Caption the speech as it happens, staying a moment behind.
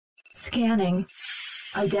Scanning.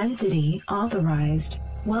 Identity authorized.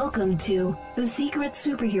 Welcome to the Secret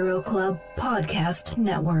Superhero Club Podcast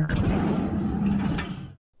Network. I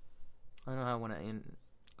don't know how I want to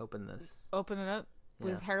open this. Open it up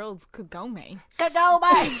with Harold's Kagome.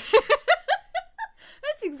 Kagome!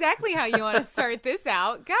 That's exactly how you want to start this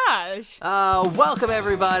out. Gosh. Welcome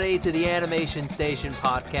everybody to the Animation Station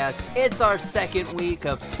podcast. It's our second week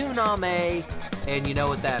of Tooname, and you know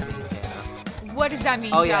what that means, Hannah. What does that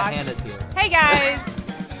mean, Oh Josh? yeah, Hannah's here. Hey guys.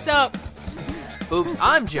 So. Oops,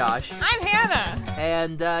 I'm Josh. I'm Hannah.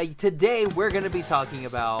 And today we're going to be talking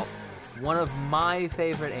about one of my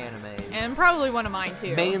favorite animes. And probably one of mine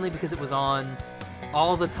too. Mainly because it was on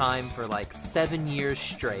all the time for like 7 years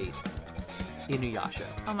straight. Inuyasha.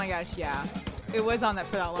 Oh my gosh, yeah. It was on that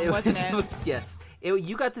for that long, wasn't it? Yes.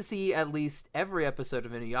 You got to see at least every episode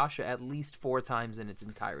of Inuyasha at least 4 times in its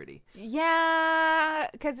entirety. Yeah,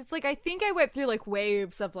 because it's like, I think I went through like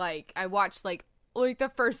waves of like, I watched like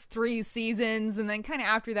the first 3 seasons, and then kind of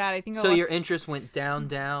after that, I think So your interest went down?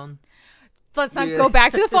 Let's not go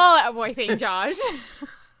back to the Fall Out Boy thing, Josh.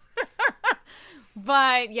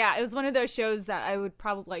 But yeah, it was one of those shows that I would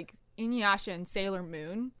probably like. Inuyasha and Sailor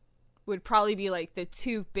Moon would probably be like the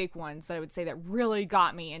 2 big ones that I would say that really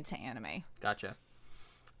got me into anime. Gotcha.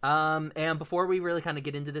 And before we really kind of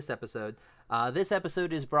get into this episode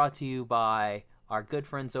is brought to you by our good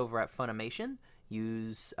friends over at Funimation.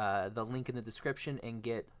 Use the link in the description and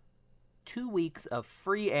get 2 weeks of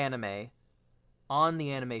free anime on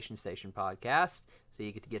the Animation Station podcast. So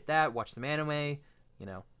you get to get that, watch some anime,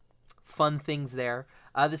 fun things there.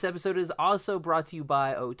 This episode is also brought to you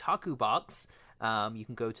by Otaku Box. You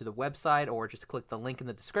can go to the website or just click the link in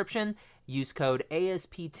the description. Use code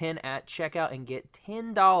ASP10 at checkout and get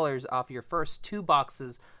 $10 off your first 2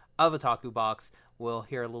 boxes of Otaku Box. We'll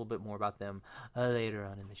hear a little bit more about them later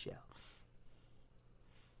on in the show.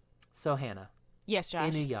 So, Hannah. Yes,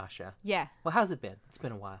 Josh. Inuyasha. Yeah. Well, how's it been? It's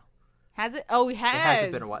been a while. Has it? Oh, it has. It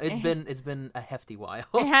hasn't been a while. It's been a hefty while.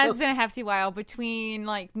 It has been a hefty while between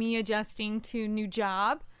like me adjusting to new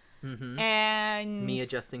job and me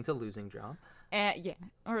adjusting to losing job. Yeah,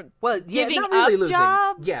 or giving not really up losing.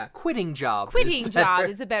 job. Yeah, quitting job. Quitting job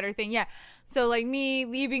is a better thing. Yeah, so like me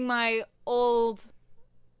leaving my old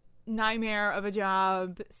nightmare of a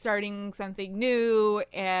job, starting something new,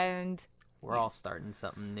 and we're all starting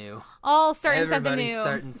something new. Everybody's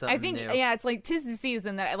starting something I think new. Yeah, it's like 'tis the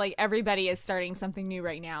season that like everybody is starting something new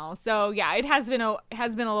right now. So yeah, it has been a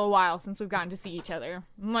little while since we've gotten to see each other,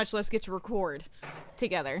 much less get to record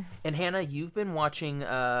together. And Hannah, you've been watching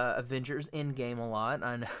Avengers Endgame a lot.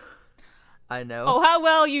 I know. Oh, how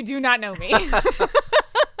well you do not know me.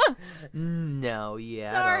 No,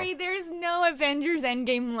 yeah. Sorry, there's no Avengers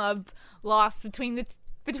Endgame love lost between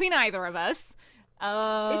either of us.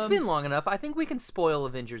 It's been long enough. I think we can spoil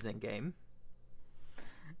Avengers Endgame.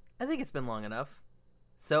 I think it's been long enough.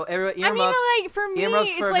 So, earmuffs, I mean, like, for me,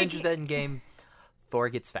 earmuffs for it's Avengers like Endgame. Thor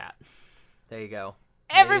gets fat. There you go.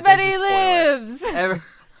 Everybody lives.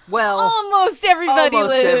 Almost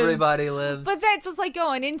everybody lives. But that's just like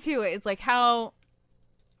going into it. It's like, how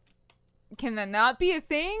can that not be a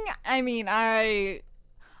thing? I mean, I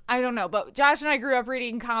don't know. But Josh and I grew up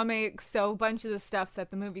reading comics, so a bunch of the stuff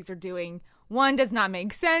that the movies are doing, 1, does not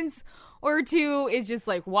make sense, or 2, is just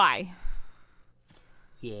like, why?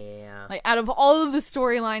 Yeah. Like, out of all of the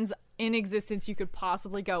storylines in existence you could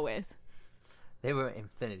possibly go with, they were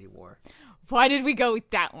Infinity War. Why did we go with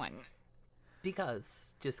that one?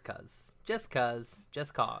 Because. Just Cause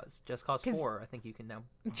 4, I think you can now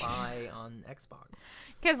buy on Xbox.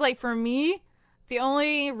 Because, like, for me, the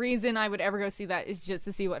only reason I would ever go see that is just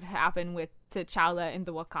to see what happened with T'Challa and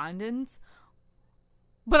the Wakandans.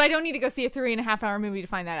 But I don't need to go see a 3.5-hour movie to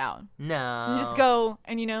find that out. No. Just go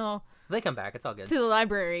and, they come back. It's all good. To the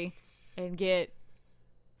library and get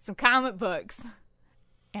some comic books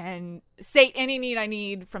and say any need I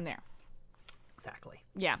need from there. Exactly.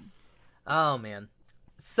 Yeah. Oh, man.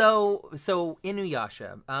 So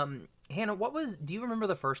Inuyasha. Hannah, do you remember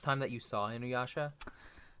the first time that you saw Inuyasha?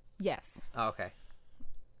 Yes. Oh, okay.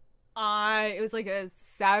 It was like a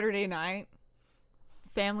Saturday night.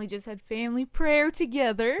 Family just had family prayer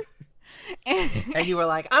together. And you were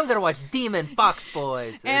like, I'm going to watch Demon Fox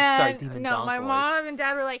Boys. Demon Donk my Boys. mom and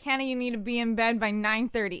dad were like, Hannah, you need to be in bed by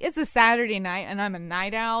 9:30. It's a Saturday night, and I'm a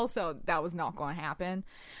night owl, so that was not going to happen.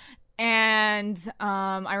 And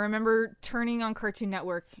I remember turning on Cartoon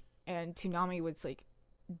Network, and Tooname was like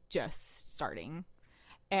just starting.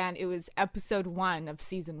 And it was episode 1 of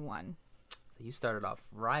season 1. So you started off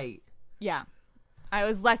right. Yeah. I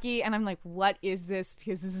was lucky, and I'm like, what is this?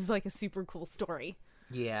 Because this is like a super cool story.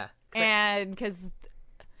 Yeah. And because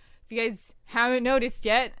if you guys haven't noticed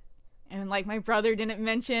yet, And like my brother didn't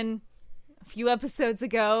mention a few episodes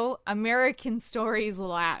ago, American stories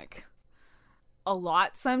lack a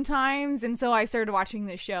lot sometimes. And so I started watching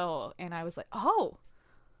the show and I was like, oh,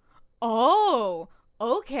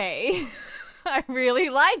 okay. I really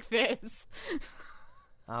like this.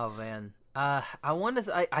 Oh, man.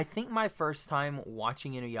 I think my first time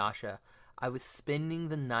watching Inuyasha, I was spending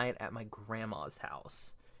the night at my grandma's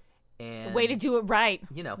house. And way to do it right.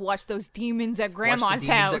 You know, watch those demons at grandma's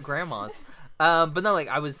house. At grandma's. But no, like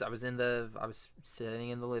I was sitting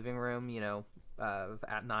in the living room, you know,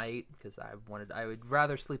 at night because I would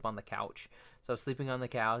rather sleep on the couch. So I was sleeping on the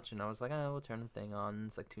couch and I was like, oh, we'll turn the thing on.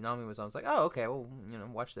 It's like Toonami was on. I was like, oh, okay, well, you know,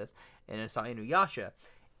 watch this. And I saw Inuyasha.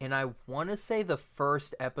 And I want to say the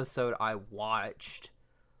first episode I watched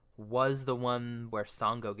was the one where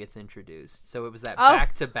Sango gets introduced. So it was that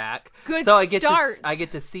back-to-back. Good so start. I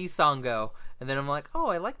get to see Sango, and then I'm like, oh,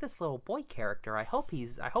 I like this little boy character. I hope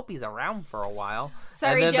he's around for a while.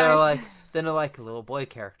 Sorry, and then Josh. They're like, a little boy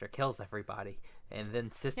character kills everybody. And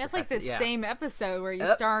then sister. That's like the same episode where you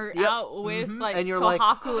start out with like and you're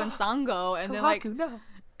Kohaku and Sango, and then like no.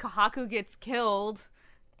 Kohaku gets killed,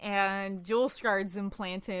 and Jewel Shard's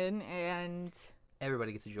implanted, and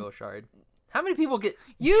everybody gets a Jewel Shard. How many people get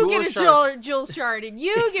you get a Jewel Shard, and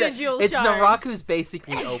you get a Jewel Shard? It's Naraku's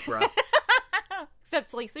basically Oprah,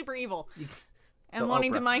 except like super evil and so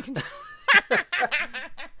wanting Oprah. to mind control.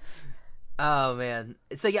 Oh man!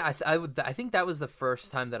 So yeah, I think that was the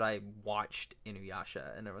first time that I watched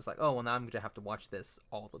Inuyasha, and I was like, oh well, now I'm gonna have to watch this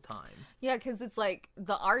all the time. Yeah, because it's like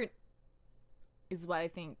the art is what I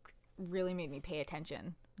think really made me pay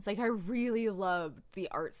attention. It's like I really loved the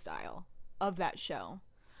art style of that show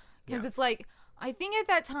because it's like I think at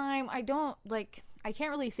that time I can't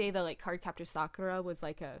really say that like Cardcaptor Sakura was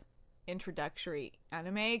like a introductory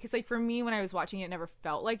anime because like for me when I was watching it never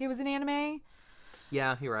felt like it was an anime.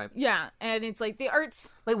 Yeah, you're right. Yeah, and it's like the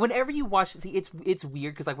arts. Like whenever you watch, it's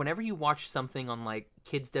weird because like whenever you watch something on like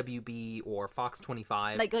Kids WB or Fox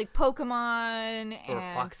 25, like Pokemon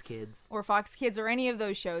or Fox Kids or any of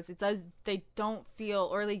those shows, they don't feel,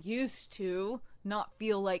 or they used to not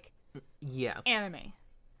feel like anime.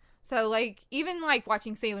 So like even like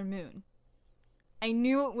watching Sailor Moon, I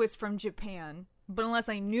knew it was from Japan, but unless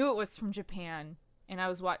I knew it was from Japan. And I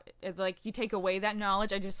was you take away that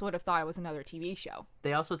knowledge, I just would have thought it was another TV show.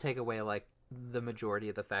 They also take away like the majority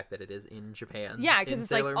of the fact that it is in Japan. Yeah, because it's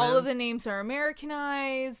Sailor like Moon. all of the names are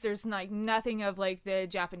Americanized. There's like nothing of like the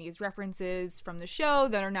Japanese references from the show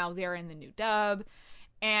that are now there in the new dub.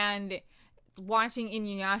 And watching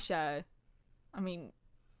Inuyasha, I mean,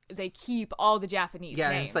 they keep all the Japanese names.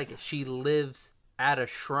 Yeah, and it's like she lives at a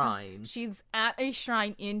shrine. She's at a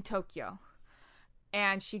shrine in Tokyo.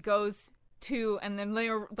 And she goes to, and then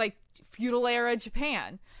they're like feudal era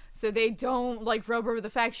Japan, so they don't like rub over the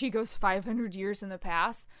fact she goes 500 years in the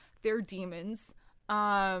past. They're demons,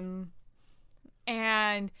 and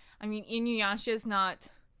I mean Inuyasha's not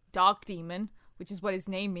dog demon, which is what his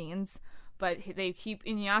name means, but they keep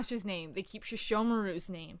Inuyasha's name, they keep Shishomaru's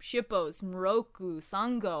name, Shippo's, Moroku,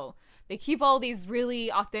 Sango. They keep all these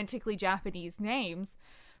really authentically Japanese names,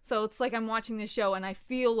 so it's like I'm watching this show and I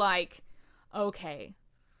feel like, okay,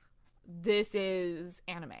 this is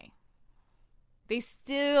anime. They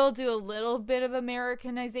still do a little bit of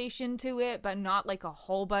Americanization to it, but not like a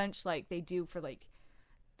whole bunch like they do for like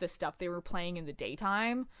the stuff they were playing in the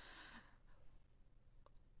daytime.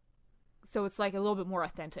 So it's like a little bit more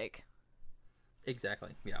authentic.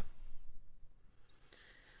 Exactly. Yeah.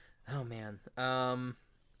 Oh man.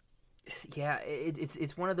 Yeah,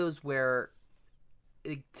 it's one of those where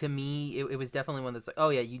to me it was definitely one that's like, oh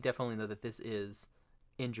yeah, you definitely know that this is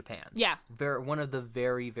in Japan. Yeah. One of the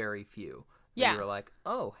very, very few. Yeah. You were like,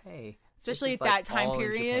 oh, hey. Especially at that time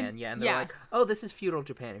period. Yeah, and they're like, oh, this is feudal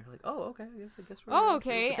Japan. And you're like, oh, okay, I guess we're oh,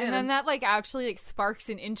 okay. And then that like actually like sparks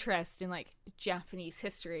an interest in like Japanese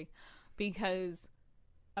history because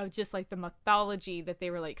of just like the mythology that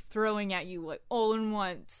they were like throwing at you like all in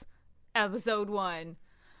once. Episode 1.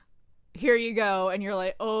 Here you go. And you're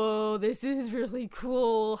like, oh, this is really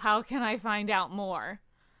cool. How can I find out more?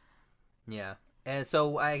 Yeah. And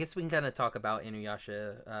so I guess we can kind of talk about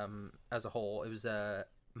Inuyasha as a whole. It was a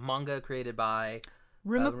manga created by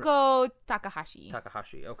Rumiko Takahashi.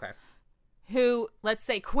 Takahashi, okay. Who, let's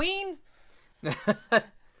say, queen?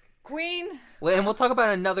 Queen? Well, and we'll talk about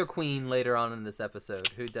another queen later on in this episode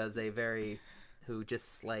who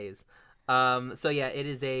just slays. So yeah, it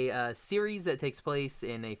is a series that takes place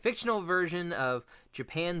in a fictional version of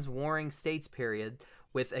Japan's Warring States period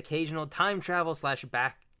with occasional time travel /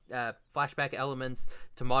 flashback elements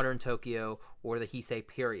to modern Tokyo or the Heisei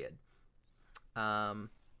period.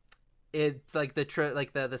 it's like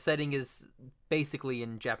the setting is basically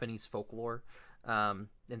in Japanese folklore, and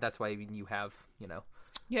that's why you have you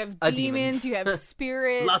have demons, you have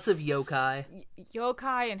spirits, lots of yokai,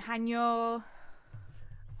 and hanyo.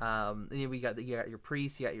 You got your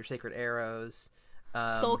priests, you got your sacred arrows,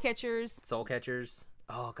 soul catchers.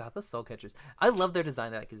 Oh god, the soul catchers! I love their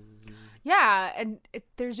design. Yeah, and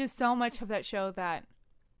there's just so much of that show that,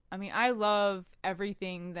 I mean, I love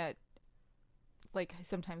everything that, like,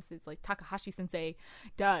 sometimes it's like Takahashi Sensei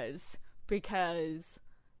does, because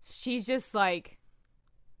she's just like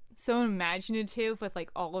so imaginative with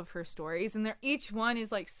like all of her stories, and each one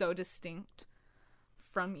is like so distinct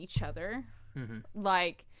from each other. Mm-hmm.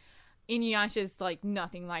 Like Inuyasha is like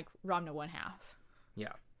nothing like Ranma 1/2.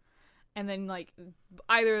 Yeah. And then, like,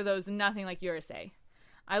 either of those, nothing like Urusei.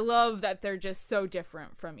 I love that they're just so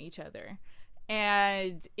different from each other.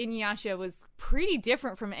 And Inuyasha was pretty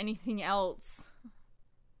different from anything else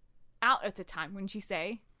out at the time, wouldn't you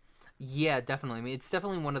say? Yeah, definitely. I mean, it's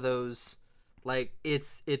definitely one of those, like,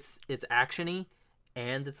 it's action-y,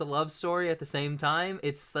 and it's a love story at the same time.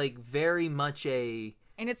 It's, like, very much a...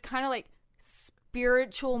 And it's kind of like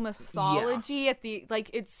spiritual mythology at the, like,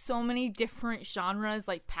 it's so many different genres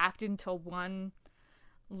like packed into one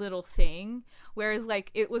little thing, whereas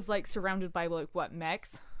like it was like surrounded by like what,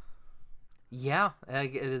 mechs? Yeah,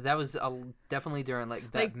 that was definitely during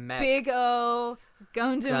like that, like mech. Big O,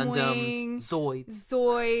 Gundams, Wings,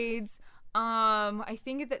 Zoids. I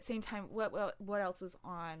think at that same time, what else was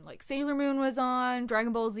on? Like Sailor Moon was on,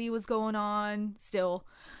 Dragon Ball Z was going on still.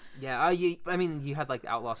 Yeah, I mean, you had like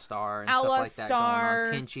Outlaw Star and stuff like that going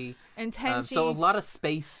on. Tenchi. So a lot of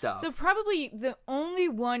space stuff. So probably the only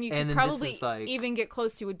one you could probably even get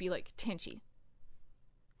close to would be like Tenchi.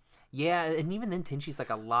 Yeah, and even then Tenchi's like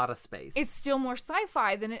a lot of space. It's still more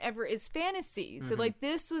sci-fi than it ever is fantasy. So like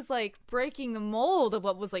this was like breaking the mold of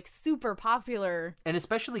what was like super popular. And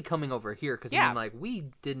especially coming over here, because I mean, like, we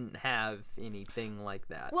didn't have anything like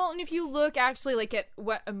that. Well, and if you look actually like at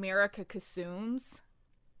what America consumes,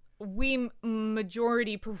 we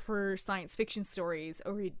majority prefer science fiction stories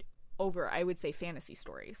over I would say fantasy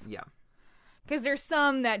stories. Yeah. Because there's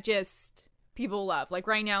some that just people love. Like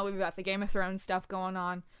right now we've got the Game of Thrones stuff going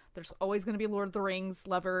on. There's always going to be Lord of the Rings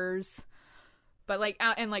lovers. But like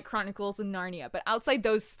and like Chronicles and Narnia. But outside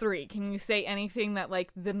those three, can you say anything that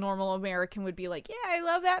like the normal American would be like, yeah, I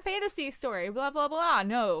love that fantasy story, blah, blah, blah?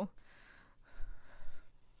 No.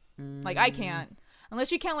 Like I can't. Unless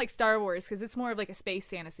you count like Star Wars, because it's more of like a space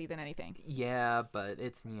fantasy than anything. Yeah, but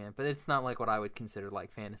it's not like what I would consider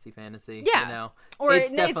like fantasy. Yeah, you know? Or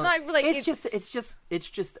it's not like it's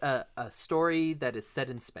just a story that is set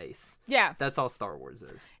in space. Yeah, that's all Star Wars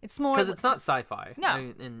is. It's more because it's not sci-fi. No, I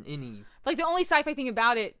mean, in any like the only sci-fi thing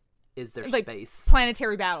about it is there's like space,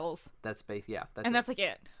 planetary battles. That's space. Yeah, that's like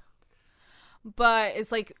it. But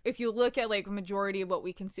it's like if you look at like majority of what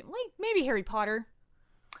we consume, like maybe Harry Potter.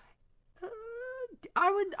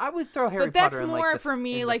 I would throw Harry Potter. But that's in, more like, for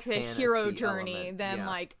me like the hero journey element. than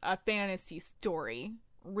like a fantasy story,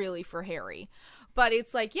 really, for Harry. But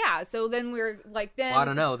it's like, yeah, so then we're like then. Well, I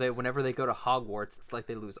don't know. Whenever they go to Hogwarts, it's like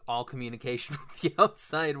they lose all communication with the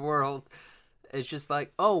outside world. It's just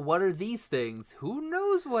like, oh, what are these things? Who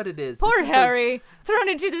knows what it is? Poor Harry, thrown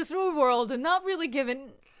into this new world and not really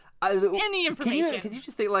given any information. Can you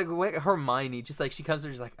just think like Hermione, just like she comes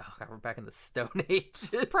and she's like, oh god, we're back in the Stone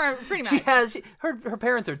Age. Pretty much. Her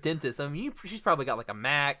parents are dentists. I mean, she's probably got like a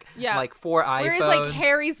Mac, yeah, like 4 iPhones. Whereas like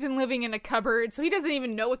Harry's been living in a cupboard, so he doesn't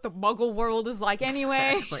even know what the Muggle world is like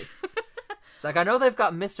anyway. Exactly. It's like I know they've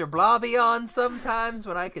got Mr. Blobby on sometimes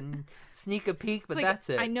when I can sneak a peek, but that's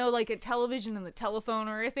it. I know like a television and the telephone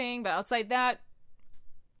or anything, but outside that,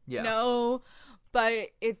 yeah, no. But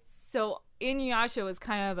it's so. Inuyasha was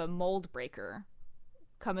kind of a mold breaker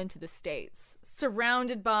coming to the States,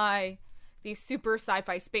 surrounded by these super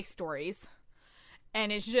sci-fi space stories.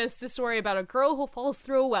 And it's just a story about a girl who falls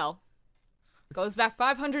through a well. Goes back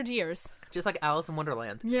 500 years. Just like Alice in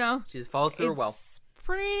Wonderland. Yeah. She just falls through a well.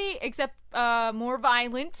 Pretty, except more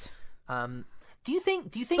violent. Do you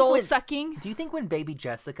think soul-sucking? Do you think when baby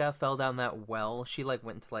Jessica fell down that well, she like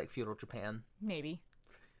went to like feudal Japan? Maybe.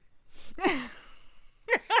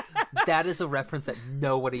 That is a reference that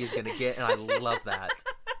nobody is gonna get, and I love that.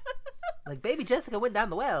 Like, baby Jessica went down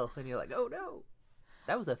the well, and you're like, oh no,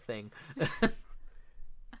 that was a thing.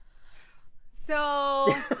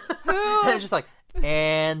 So, and it's just like,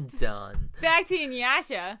 and done. Back to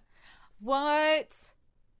Inuyasha. What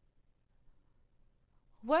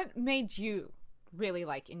made you really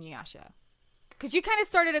like Inuyasha? Because you kind of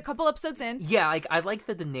started a couple episodes in. Yeah, like I like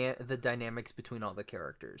the dynamics between all the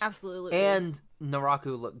characters. Absolutely. And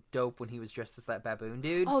Naraku looked dope when he was dressed as that baboon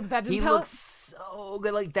dude. Oh, the baboon He pelt? looks so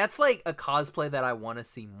good. Like that's like a cosplay that I want to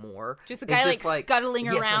see more. Just a guy like scuttling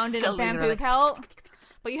around in a bamboo pelt.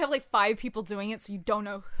 But you have like 5 people doing it, so you don't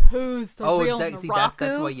know who's the real Naraku. See,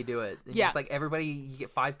 that's why you do it. And yeah. Just like everybody, you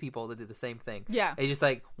get 5 people to do the same thing. Yeah. And just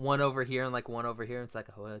like one over here and like one over here. And it's like,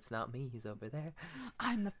 oh, it's not me. He's over there.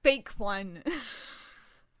 I'm the fake one.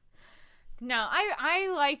 No,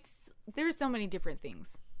 I liked. There's so many different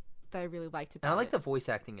things that I really liked about it. And I like the voice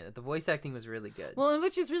acting in it. The voice acting was really good. Well,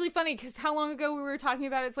 which is really funny because how long ago we were talking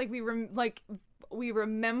about it, it's like we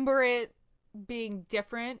remember it being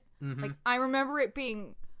different. Mm-hmm. Like I remember it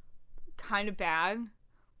being kind of bad,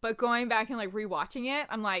 but going back and like rewatching it,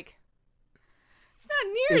 I'm like, it's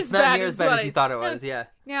not near as bad as you thought it was. Yeah.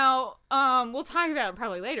 Now, we'll talk about it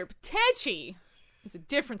probably later. But Tenchi is a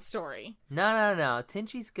different story. No.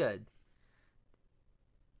 Tenchi's good.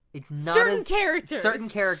 It's not certain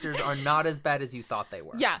characters are not as bad as you thought they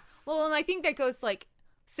were. Yeah. Well, and I think that goes like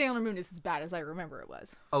Sailor Moon is as bad as I remember it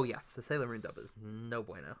was. Oh yes, the Sailor Moon dub is no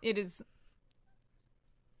bueno. It is.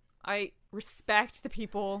 I respect the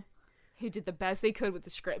people who did the best they could with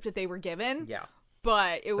the script that they were given. Yeah.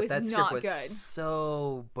 But it was that not script was good.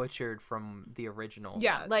 So butchered from the original.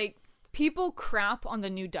 Yeah, like people crap on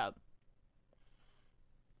the new dub.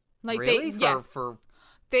 Like really?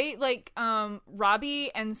 They like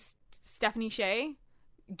Robbie and Stephanie Sheh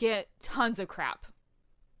get tons of crap.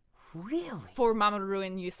 Really? For Mamoru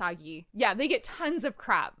and Usagi. Yeah, they get tons of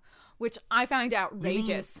crap, which I find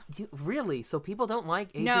outrageous. Really? So people don't like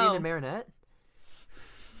Adrian and Marinette?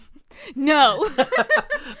 No.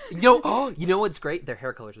 You know what's great? Their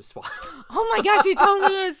hair colors are swapped. Oh my gosh, it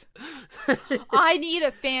totally is. I need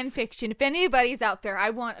a fan fiction. If anybody's out there,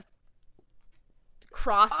 I want a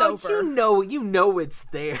crossover. You know it's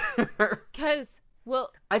there. Because,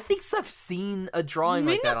 well, I think I've seen a drawing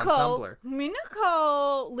like that on Tumblr.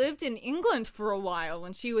 Minako lived in England for a while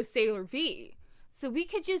when she was Sailor V. So we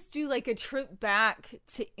could just do like a trip back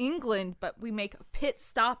to England, but we make a pit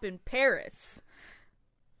stop in Paris.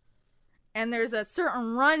 And there's a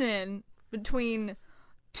certain run-in between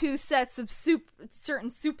 2 sets of certain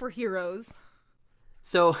superheroes.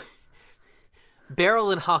 So, Beryl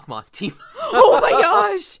and Hawkmoth team. Oh my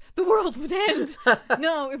gosh! The world would end!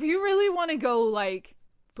 No, if you really want to go, like,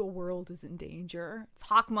 the world is in danger, it's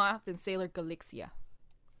Hawkmoth and Sailor Galaxia.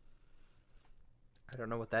 I don't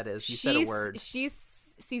know what that is. You said a word. She's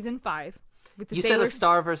season 5. With the you said a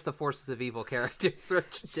Star vs. the Forces of Evil characters.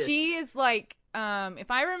 She is like,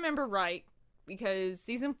 if I remember right, because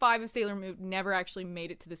season 5 of Sailor Moon never actually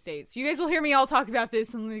made it to the States. You guys will hear me all talk about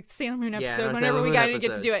this in the Sailor Moon episode whenever we got to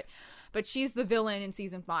get to do it. But she's the villain in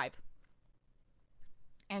season 5.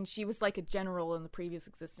 And she was like a general in the previous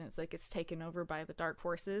existence. Like it's taken over by the Dark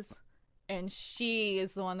Forces. And she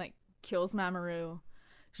is the one that kills Mamoru.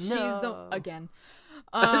 Again.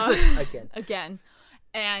 Again.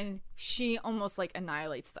 And she almost like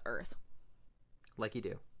annihilates the Earth. Like you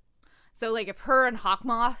do. So like if her and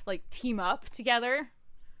Hawkmoth like team up together,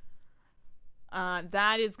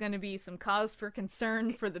 that is going to be some cause for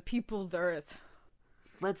concern for the people of the Earth.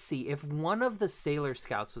 Let's see. If one of the Sailor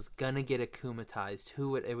Scouts was going to get akumatized,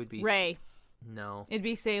 who would it would be? Ray. No. It'd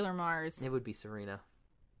be Sailor Mars. It would be Serena.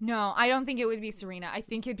 No, I don't think it would be Serena. I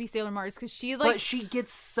think it'd be Sailor Mars because she like. But she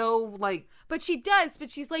gets so like. But she does. But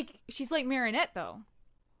she's like Marinette though.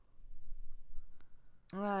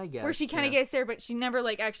 I guess. Where she kind of gets there, but she never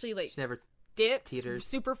like actually like. She never dips teeters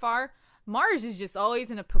super far. Mars is just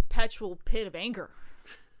always in a perpetual pit of anger.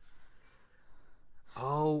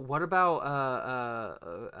 Oh, what about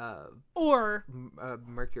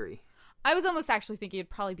Mercury? I was almost actually thinking it'd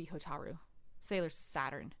probably be Hotaru, Sailor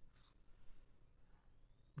Saturn.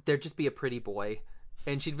 There'd just be a pretty boy,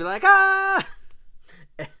 and she'd be like, ah!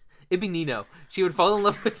 It'd be Nino. She would fall in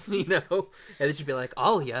love with Nino, and then she'd be like,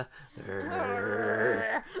 Alia.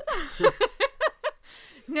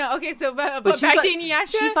 No, okay, so but back to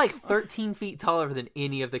Inuyasha. She's like 13 feet taller than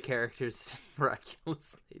any of the characters in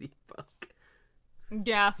Miraculous Ladybug.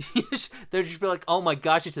 Yeah. They'd just be like, oh my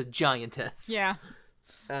gosh, it's a giantess. Yeah.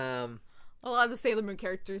 A lot of the Sailor Moon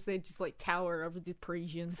characters, they just like tower over the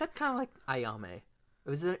Parisians. Is that kind of like Ayame?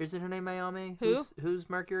 Is it her name Ayame? Who? Who's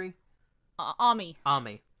Mercury? Ami.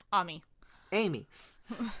 Amy.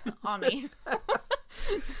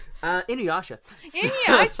 Inuyasha.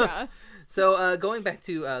 Inuyasha. So, going back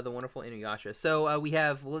to the wonderful Inuyasha. So,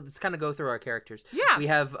 let's kind of go through our characters. Yeah. We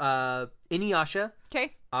have Inuyasha.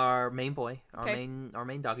 Okay. Our main boy. Our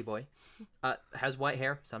main doggy boy. Has white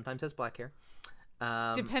hair. Sometimes has black hair.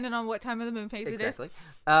 Depending on what time of the moon phase exactly.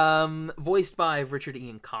 it is. Voiced by Richard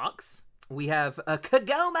Ian Cox. We have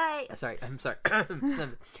Kagome. Sorry.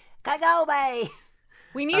 Kagome.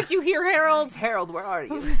 We need you here, Harold. Harold, where are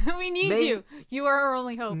you? We need you. You are our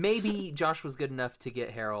only hope. Maybe Josh was good enough to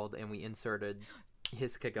get Harold, and we inserted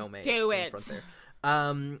his Kagome. Do it. In front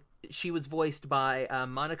there. She was voiced by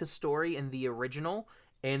Monica Story in the original,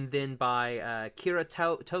 and then by Kira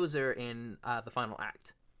Tozer in the final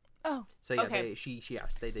act. Oh, so yeah, okay.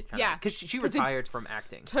 they did kind of because she retired from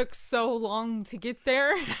acting. Took so long to get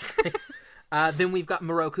there. Then we've got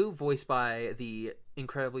Moroku, voiced by the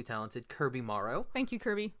incredibly talented Kirby Morrow. Thank you,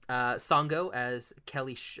 Kirby. Songo as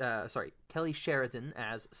Kelly Sheridan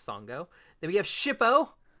as Songo. Then we have Shippo.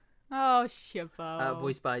 Oh, Shippo.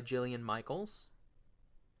 Voiced by Jillian Michaels.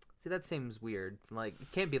 See, that seems weird. Like,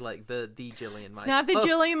 it can't be like the Jillian Michaels. It's not the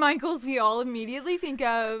Jillian Michaels we all immediately think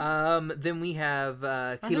of. Then we have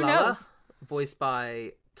Kilala, voiced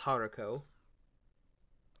by Tarako.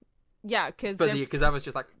 Yeah, because I was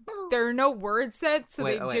just like, there are no words said, so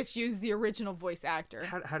they just use the original voice actor.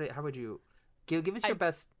 How would you give us your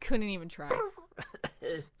best? Couldn't even try.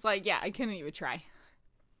 It's like, yeah, I couldn't even try.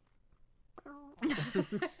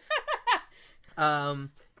 And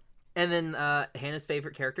then Hannah's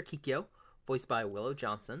favorite character, Kikyo, voiced by Willow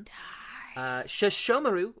Johnson.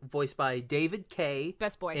 Shishomaru, voiced by David Kaye.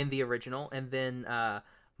 Best boy. In the original. And then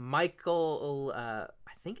Michael, I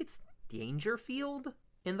think it's Dangerfield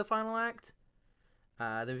in the final act.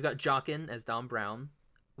 Then we've got Jockin as Don Brown.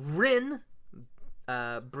 Rin,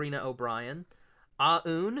 Brina O'Brien.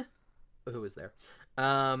 Aoun, who was there.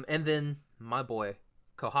 And then my boy,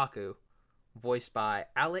 Kohaku, voiced by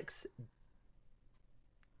Alex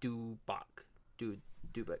Dubak.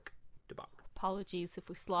 Apologies if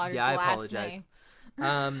we slaughtered the last name.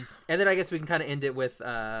 And then I guess we can kind of end it with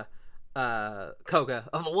Koga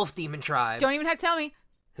of the Wolf Demon Tribe. Don't even have to tell me.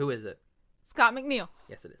 Who is it? Scott McNeil.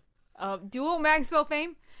 Yes, it is. Dual Maxwell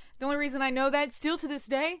fame. The only reason I know that still to this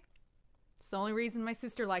day, it's the only reason my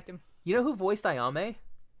sister liked him. You know who voiced Ayame?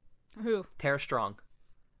 Who? Tara Strong.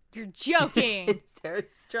 You're joking. It's Tara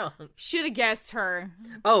Strong. Should have guessed her.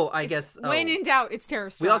 Oh, I guess. When in doubt, it's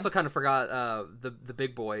Tara Strong. We also kind of forgot the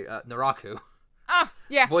big boy, Naraku. Ah,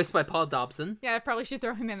 yeah. Voiced by Paul Dobson. Yeah, I probably should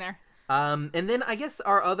throw him in there. And then I guess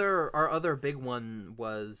our other big one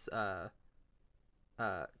was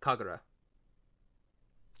Kagura.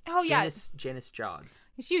 Oh, Janice Jod.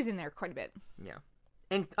 She was in there quite a bit. Yeah.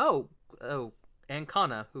 And and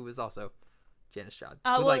Kana, who was also Janice Jod.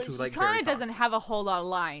 Kana doesn't have a whole lot of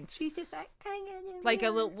lines. She's just like a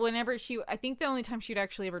little. Whenever I think the only time she'd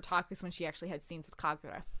actually ever talk is when she actually had scenes with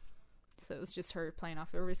Kagura. So it was just her playing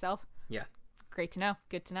off of herself. Yeah. Great to know.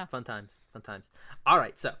 Good to know. Fun times. All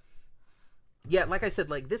right, so yeah, like I said,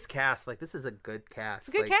 like this cast, like this is a good cast.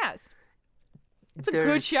 It's a good cast. It's a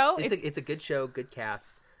good show. It's a good show, good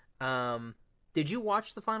cast. Did you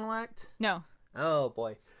watch the final act? No. Oh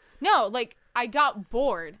boy. No, like I got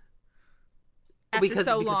bored. Because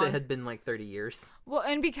it had been like 30 years. Well,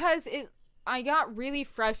 and because I got really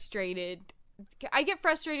frustrated. I get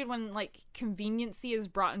frustrated when like conveniency is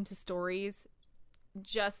brought into stories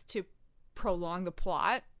just to prolong the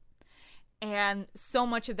plot, and so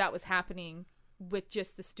much of that was happening with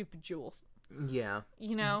just the stupid jewels. Yeah.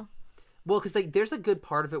 You know. Well, because there's a good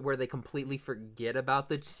part of it where they completely forget about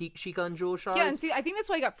the Shikan jewel shards. Yeah, and see, I think that's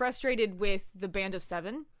why I got frustrated with the Band of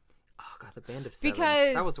Seven. Oh god, the Band of Seven.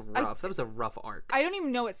 Because that was rough. That was a rough arc. I don't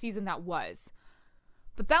even know what season that was,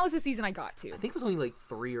 but that was the season I got to. I think it was only like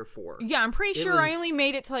 3 or 4. Yeah, I'm pretty sure I only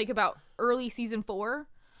made it to like about early season 4,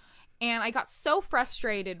 and I got so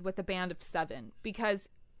frustrated with the Band of Seven because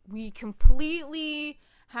we completely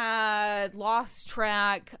had lost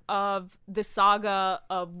track of the saga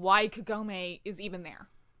of why Kagome is even there.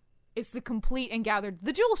 It's the complete and gathered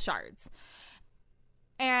the jewel shards.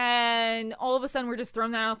 And all of a sudden we're just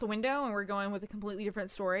throwing that out the window and we're going with a completely different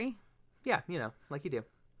story. Yeah, you know, like you do.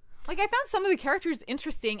 Like, I found some of the characters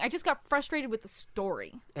interesting. I just got frustrated with the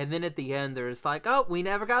story. And then at the end, there's like, oh, we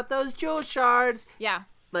never got those jewel shards. Yeah.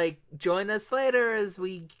 Like, join us later as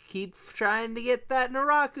we keep trying to get that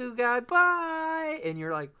Naraku guy. Bye! And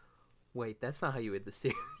you're like, wait, that's not how you end the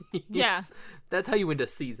series. Yeah. That's how you end a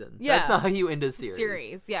season. Yeah. That's not how you end a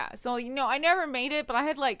series. Yeah. So, you know, I never made it, but I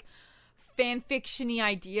had, like, fan-fiction-y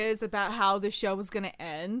ideas about how the show was going to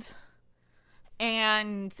end.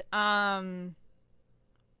 And,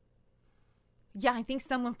 yeah, I think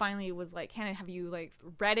someone finally was like, Hannah, have you, like,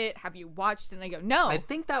 read it? Have you watched it? And I go, no. I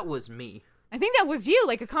think that was me. I think that was you,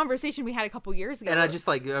 like a conversation we had a couple years ago. And I was just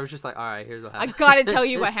like, all right, here's what happens. I gotta tell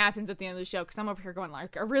you what happens at the end of the show, because I'm over here going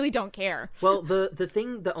like, I really don't care. Well,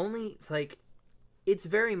 the only, it's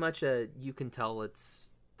very much you can tell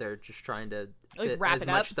they're just trying to fit wrap as it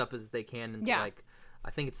much up. stuff as they can into like,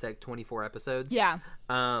 I think it's like 24 episodes. Yeah.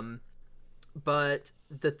 But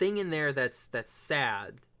the thing in there that's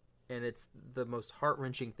sad, and it's the most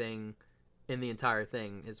heart-wrenching thing in the entire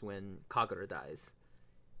thing, is when Kagura dies.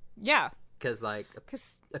 Yeah. Because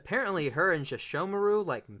apparently her and Sesshomaru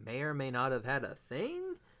like may or may not have had a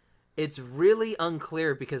thing. It's really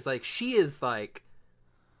unclear because like she is like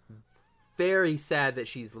very sad that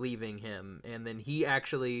she's leaving him, and then he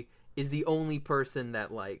actually is the only person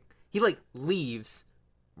that like he like leaves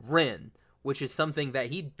Rin, which is something that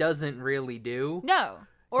he doesn't really do. No.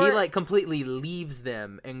 He like completely leaves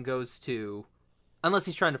them and goes to, unless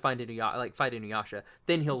he's trying to find fight Inuyasha,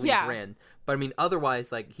 then he'll leave Rin. But I mean,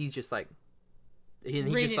 otherwise, like he's just like, Rin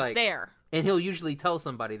just like there, and he'll usually tell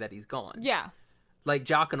somebody that he's gone. Yeah. Like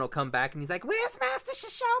Jockin will come back and he's like, "Where's Master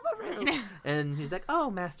Sesshomaru?" And he's like,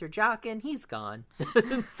 "Oh, Master Jockin, he's gone."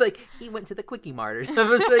 It's like he went to the Quickie Mart or something.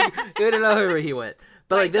 It's like, we don't know where he went.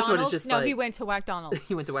 But like this one is just he went to McDonald's.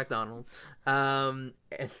 He went to McDonald's. Yeah,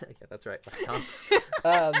 that's right, McDonald's.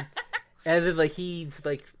 And then like he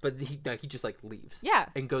just like leaves. Yeah.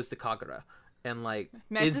 And goes to Kagura. And like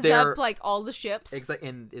messes up like all the ships.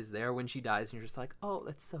 And is there when she dies, and you're just like, oh,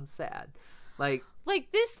 that's so sad. Like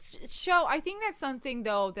this show, I think that's something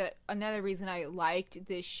though that another reason I liked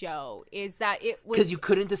this show is that it was, because you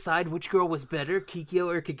couldn't decide which girl was better, Kikyo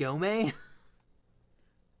or Kagome.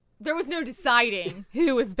 There was no deciding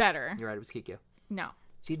who was better. You're right, it was Kikyo. No,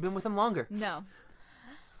 she'd been with him longer. No,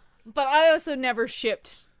 but I also never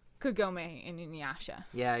shipped Kagome and Inuyasha.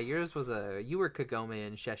 Yeah, yours was you were Kagome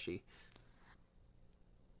and Sheshi.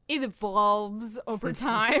 It evolves over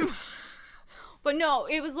time. But no,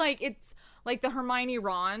 it was like, it's like the Hermione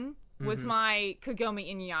Ron was my Kagome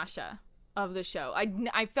Inuyasha of the show.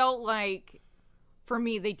 I felt like, for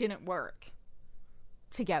me, they didn't work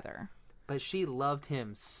together. But she loved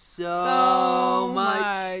him so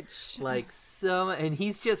much. Like, so much. And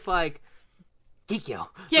he's just like, Kikyo.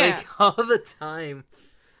 Yeah. Like, all the time.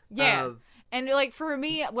 Yeah. And like, for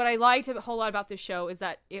me, what I liked a whole lot about this show is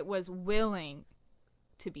that it was willing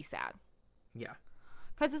to be sad. Yeah.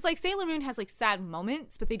 Because it's like Sailor Moon has like sad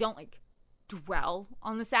moments, but they don't like dwell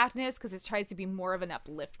on the sadness because it tries to be more of an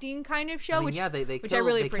uplifting kind of show. I mean, they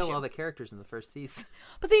kill all the characters in the first season.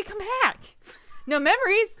 But they come back. No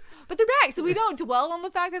memories, but they're back. So we don't dwell on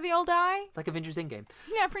the fact that they all die. It's like Avengers Endgame.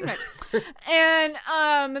 Yeah, pretty much.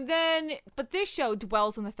 And but this show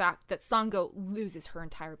dwells on the fact that Sango loses her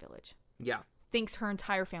entire village. Yeah. Thinks her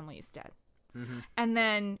entire family is dead. Mm-hmm. And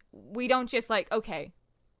then we don't just like, okay,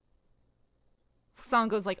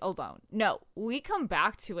 Sango's like alone. No, we come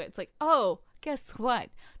back to it. It's like, oh, guess what?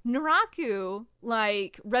 Naraku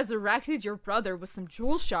like resurrected your brother with some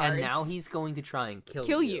jewel shards, and now he's going to try and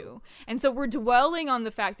kill you. And so we're dwelling on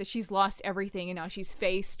the fact that she's lost everything, and now she's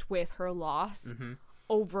faced with her loss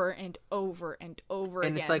over and over and over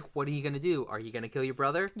again. And it's like, what are you gonna do? Are you gonna kill your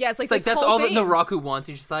brother? Yeah, it's like that's all that Naraku wants.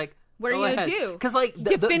 He's just like, what are you gonna do? Because like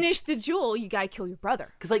to finish the jewel, you gotta kill your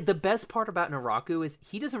brother. Because like the best part about Naraku is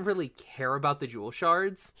he doesn't really care about the jewel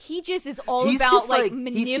shards. He just is all about like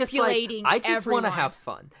manipulating. I just want to have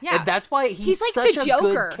fun. Yeah, and that's why he's like such the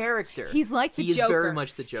Joker. A good character. He's like the Joker. He is very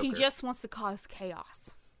much the Joker. He just wants to cause chaos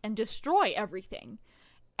and destroy everything.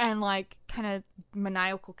 And like kind of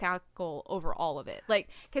maniacal cackle over all of it, like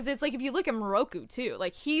because it's like if you look at Moroku too,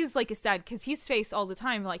 like he's like a sad because he's faced all the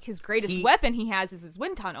time like his greatest weapon he has is his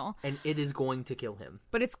wind tunnel, and it is going to kill him.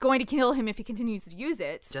 But it's going to kill him if he continues to use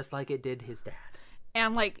it, just like it did his dad,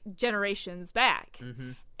 and like generations back.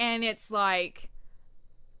 And it's like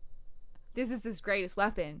this is his greatest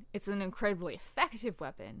weapon. It's an incredibly effective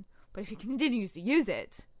weapon, but if he continues to use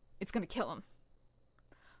it, it's going to kill him.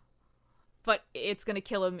 But it's going to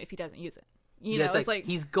kill him if he doesn't use it. You know, it's like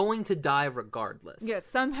he's going to die regardless. Yeah,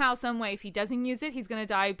 somehow, some way, if he doesn't use it, he's going to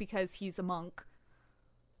die because he's a monk.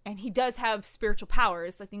 And he does have spiritual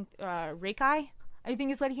powers. I think Reikai, I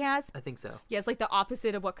think is what he has. I think so. Yeah, it's like the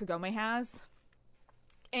opposite of what Kagome has.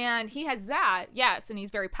 And he has that, yes, and he's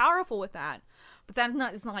very powerful with that. But that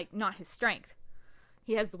is not his strength.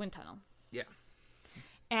 He has the wind tunnel. Yeah.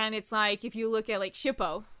 And it's like, if you look at like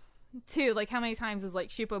Shippo, too, like how many times is like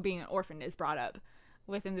Shippo being an orphan is brought up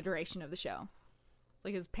within the duration of the show. It's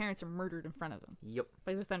like his parents are murdered in front of him. Yep.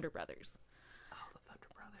 By the Thunder Brothers. Oh, the Thunder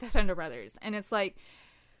Brothers. The Thunder Brothers. And it's like,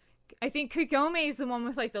 I think Kagome is the one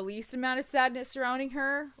with like the least amount of sadness surrounding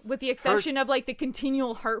her, with the exception of like the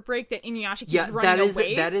continual heartbreak that Inuyasha keeps running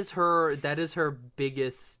away. That is her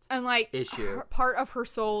biggest and like issue. Part of her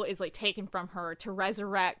soul is like taken from her to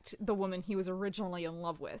resurrect the woman he was originally in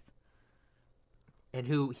love with. And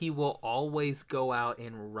who he will always go out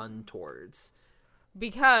and run towards.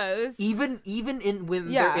 Because even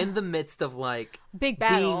when they're in the midst of like big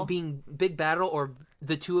battle, being big battle, or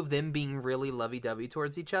the two of them being really lovey-dovey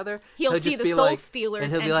towards each other, he'll see the Soul Stealers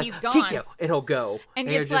and he'll be he's like, gone. Kikyo, and he'll go, and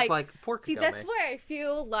you're just like poor Kagome. See, that's why I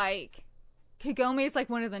feel like Kagome is like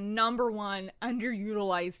one of the #1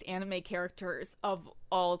 underutilized anime characters of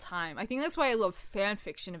all time. I think that's why I love fan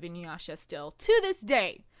fiction of Inuyasha still to this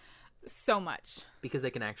day so much, because they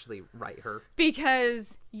can actually write her.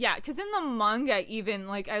 Because in the manga, even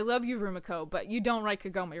like, I love you, Rumiko, but you don't write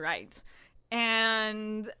Kagome right.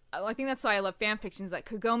 And I think that's why I love fan fictions, that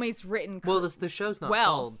Kagome's written the show's not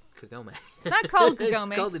called Kagome. It's not called Kagome.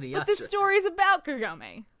 It's called Inuyasha. But the story's about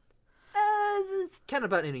Kagome. It's kind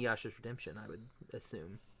of about Inuyasha's redemption, I would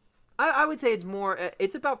assume. I would say it's more,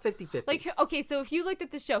 it's about 50-50. Like, okay, so if you looked at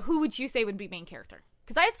the show, who would you say would be main character?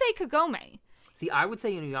 Because I'd say Kagome. See, I would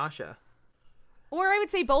say Inuyasha. Or I would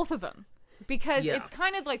say both of them. Because it's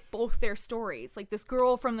kind of like both their stories. Like, this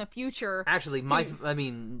girl from the future. Actually,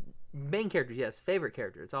 main character, yes. Favorite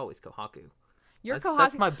character, it's always Kohaku. Kohaku.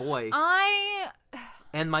 That's my boy.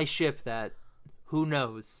 And my ship that, who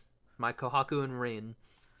knows? My Kohaku and Rin.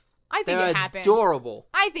 I think it happens. Adorable.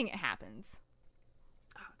 I think it happens.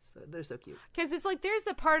 They're so cute. Because it's like, there's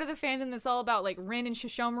the part of the fandom that's all about like Rin and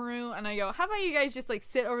Shishomaru, and I go, how about you guys just like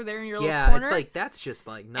sit over there in your little corner? Yeah, it's like, that's just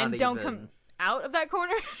like not and even... don't come out of that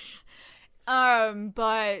corner.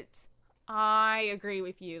 But I agree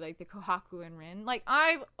with you, like the Kohaku and Rin. Like,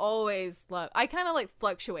 I've always loved, I kind of like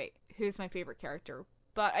fluctuate who's my favorite character,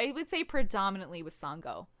 but I would say predominantly with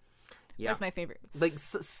Sango. Yeah. That's my favorite. Like,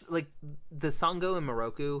 like the Sango and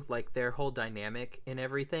Moroku, like their whole dynamic and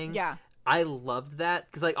everything. Yeah. I loved that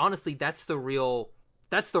because, like, honestly, that's the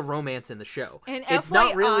romance in the show. And it's FYI,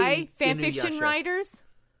 not really fanfiction writers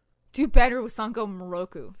do better with Sango and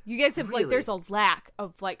Moroku. You guys have like, there's a lack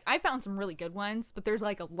of like, I found some really good ones, but there's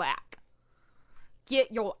like a lack.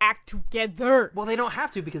 Get your act together. Well, they don't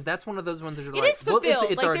have to, because that's one of those ones that are like, it is fulfilled.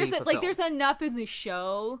 Well, it's already fulfilled. There's enough in the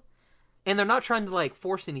show. And they're not trying to like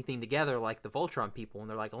force anything together like the Voltron people, and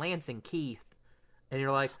they're like Lance and Keith. And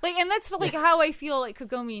you're like... and that's like how I feel like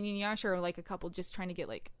Kagome and Inuyasha are like a couple just trying to get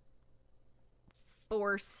like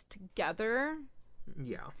forced together.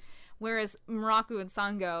 Yeah. Whereas Muraku and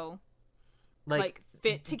Sango like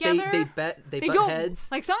fit together. They butt don't, heads.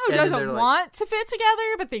 Like, Sango doesn't want to fit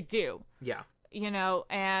together, but they do. Yeah. You know,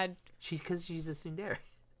 and... Because she's a tsundere.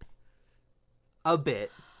 A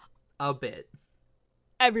bit.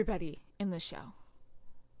 Everybody in the show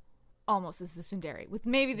almost is a tsundere, with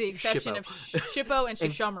maybe the exception of Shippo and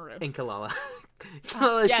Shishomaru. And Kalala.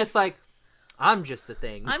 It's just like, I'm just the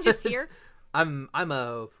thing. I'm just here. I'm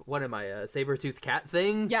a, what am I, a saber-toothed cat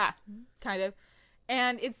thing? Yeah, kind of.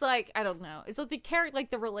 And it's like, I don't know. It's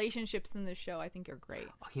like the relationships in the show, I think, are great.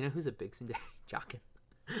 Oh, you know who's a big tsundere? Jaken.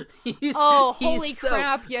 Holy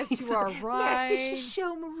crap. Yes, you are right. Yes,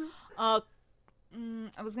 Shishomaru.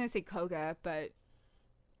 I was going to say Koga, but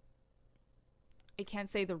I can't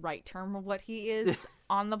say the right term of what he is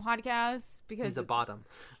on the podcast because he's a bottom.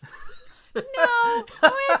 No, I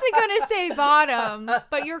wasn't going to say bottom,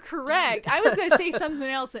 but you're correct. I was going to say something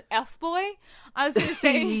else, an F-boy. I was going to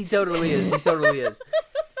say... He totally is.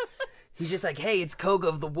 He's just like, hey, it's Koga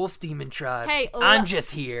of the Wolf Demon Tribe. Hey, I'm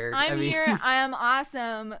just here. I'm here. I am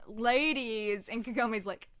awesome. Ladies. And Kagome's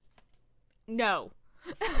like, no.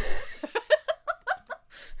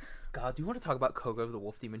 God, do you want to talk about Koga of the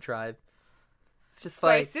Wolf Demon Tribe? Just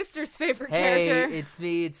like, my sister's favorite character. Hey, it's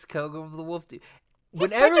me. It's Koga of the Wolf Demon.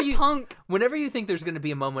 He's such a punk. Whenever you think there's going to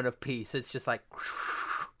be a moment of peace, it's just like,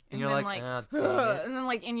 and you're like, oh, dang it. And then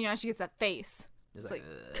like Inuyasha gets that face. It's like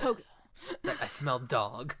Koga. It's like, I smell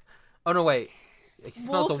dog. Oh no, wait. He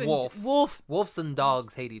smells a wolf. Wolves and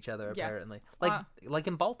dogs hate each other, apparently. Like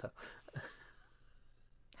in Balto.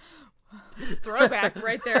 Throwback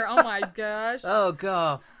right there. Oh my gosh. Oh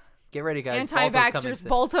god. Get ready, guys. Anti-vaxxers,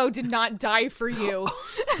 Balto did not die for you.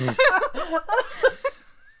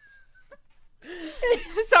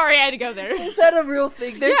 Sorry, I had to go there. Is that a real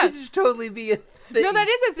thing? There could just totally be a thing. No, that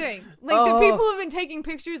is a thing. Like, the people have been taking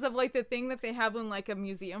pictures of, like, the thing that they have in, like, a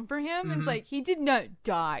museum for him. Mm-hmm. And it's like, he did not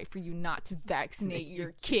die for you not to vaccinate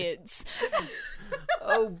your kids.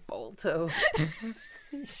 Oh, Balto.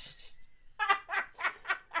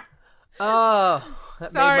 Oh,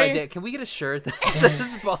 that made my day. Can we get a shirt that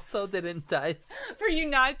says Balto didn't die for you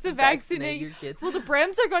not to vaccinate your kids? Well, the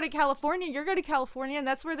Brems are going to California. You're going to California, and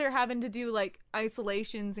that's where they're having to do like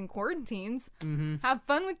isolations and quarantines. Mm-hmm. Have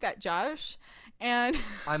fun with that, Josh. And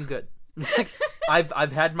I'm good.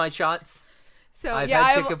 I've had my shots. So I've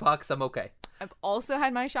had chickenpox. I'm okay. I've also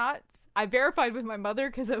had my shots. I verified with my mother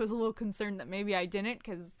because I was a little concerned that maybe I didn't,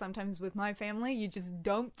 because sometimes with my family you just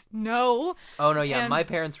don't know. Oh no, yeah, my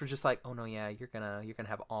parents were just like, oh no, yeah, you're gonna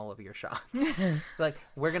have all of your shots. Like,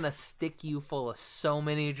 we're gonna stick you full of so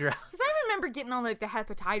many drugs. Because I remember getting all like the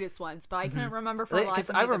hepatitis ones, but I couldn't remember for a while. Because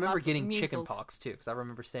I remember getting chicken pox too. Because I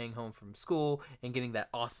remember staying home from school and getting that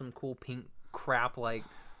awesome, cool pink crap like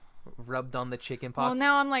rubbed on the chicken pox. Well,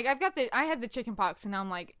 now I'm like, I had the chicken pox, and now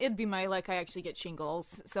I'm like, it'd be my luck I actually get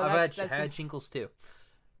shingles. So I've had shingles too.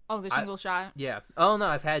 Oh, the shingle shot? Yeah. Oh no,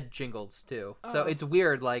 I've had shingles too. Oh. So it's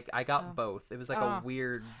weird. Like, I got both. It was like a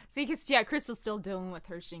weird. See, because Crystal's still dealing with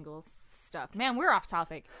her shingles stuff. Man, we're off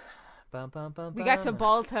topic. Bum, bum, bum, we got to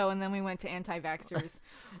Balto, and then we went to anti-vaxxers.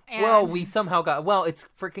 Well, we somehow got... Well, it's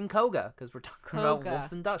freaking Koga, because we're talking about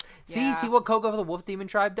wolves and dogs. Yeah. See what Koga of the Wolf Demon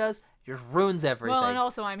Tribe does? Just ruins everything. Well, and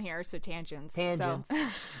also I'm here, so tangents. So.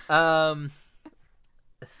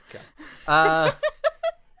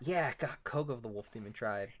 Yeah, God, Koga of the Wolf Demon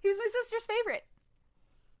Tribe. He was my sister's favorite.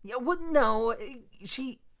 Yeah, well, no,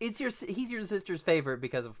 he's your sister's favorite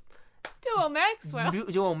because of... Duo Maxwell.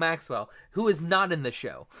 Duo Maxwell, who is not in the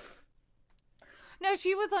show. No,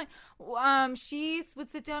 she was like, she would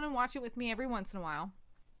sit down and watch it with me every once in a while.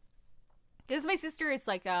 Because my sister is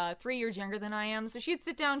like 3 years younger than I am, so she'd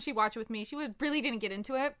sit down, she'd watch it with me. She really didn't get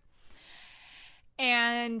into it.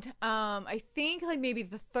 And I think like maybe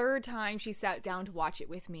the third time she sat down to watch it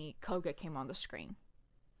with me, Koga came on the screen.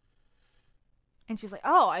 And she's like,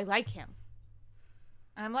 oh, I like him.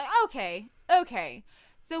 And I'm like, okay.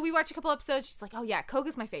 So we watched a couple episodes. She's like, oh yeah,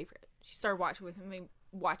 Koga's my favorite. She started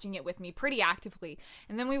watching it with me pretty actively.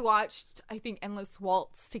 And then we watched, I think, Endless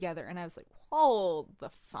Waltz together. And I was like, hold the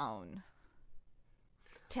phone.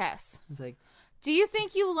 Tess. It's like, do you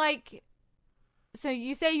think you like... So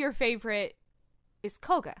you say your favorite is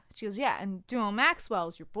Koga. She goes, yeah. And Duo Maxwell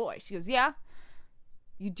is your boy. She goes, yeah.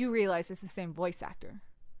 You do realize it's the same voice actor.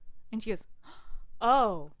 And she goes,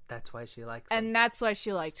 oh. That's why she likes him. And that's why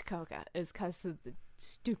she liked Koga, is because of the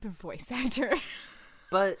stupid voice actor.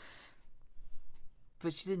 But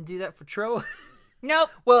she didn't do that for Troa. Nope.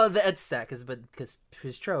 Well, that's sad, because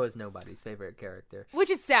Troa is nobody's favorite character. Which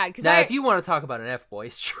is sad. Now, if you want to talk about an F-boy,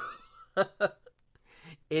 it's Troa.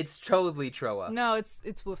 It's totally Troa. No, it's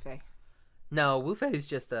Wufei. No, Wufei is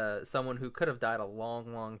just someone who could have died a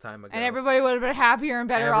long, long time ago. And everybody would have been happier and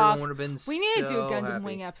better off. Everyone would have been We need to do a Gundam happy.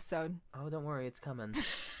 Wing episode. Oh, don't worry, it's coming.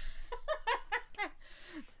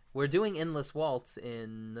 We're doing Endless Waltz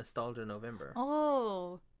in Nostalgia November.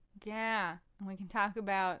 Oh, yeah. And we can talk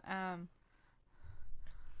about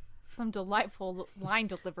some delightful line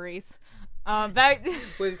deliveries. We're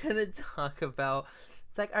going to talk about...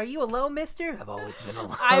 It's like, are you alone, mister? I've always been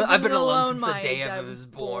alone. I've been alone since the day I was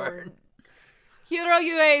born. Hiro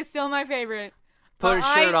Yue is still my favorite. Put a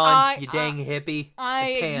shirt on, you dang hippie. I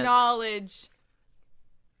acknowledge...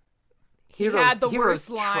 He had the worst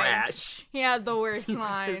lines. Trash. He had the worst He's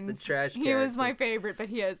lines. Just the trash character. He was my favorite, but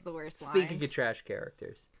he has the worst lines. Speaking of trash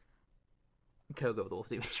characters, Koga the Wolf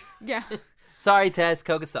Demon Tribe. Yeah. Sorry, Tess.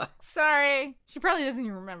 Koga sucks. Sorry. She probably doesn't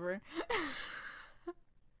even remember.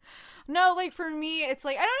 No, like for me, it's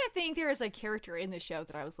like I don't think there was a character in the show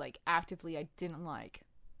that I was like actively I didn't like.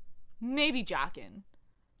 Maybe Jockin.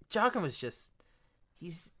 Jockin was just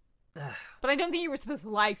he's. But I don't think you were supposed to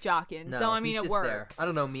like Jockin, no, so I mean it works. There. I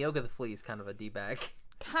don't know. Miyoga the Flea is kind of a d-bag.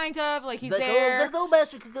 Kind of like he's there. Go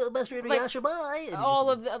master, Inuyasha, bye. All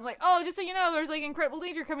of the like, oh, just so you know, there's like incredible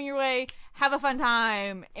danger coming your way. Have a fun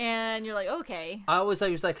time, and you're like, okay. I always thought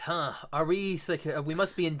he was like, huh? Are we like we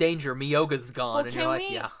must be in danger? Miyoga's gone, well, and you're like,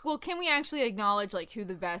 yeah. Well, can we actually acknowledge like who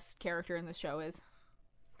the best character in the show is?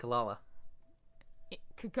 Kalala.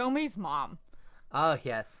 Kagome's mom. Oh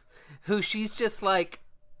yes, who she's just like,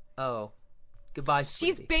 oh, goodbye.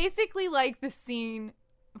 She's sweetie. Basically like the scene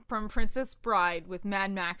from Princess Bride with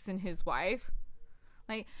Mad Max and his wife.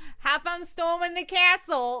 Like, have fun storming the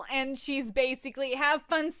castle, and she's basically, have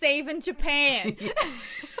fun saving Japan.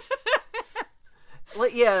 Well,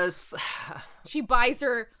 yeah, it's... She buys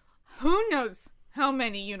her who knows how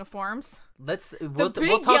many uniforms. We'll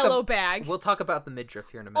big yellow bag. We'll talk about the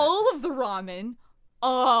midriff here in a minute. All of the ramen.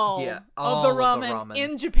 All of the ramen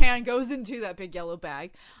in Japan goes into that big yellow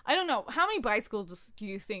bag. I don't know. How many bicycles do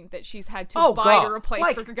you think that she's had to buy to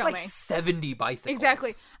replace for Kagome? Like 70 bicycles.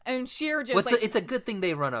 Exactly. And sheer just it's a good thing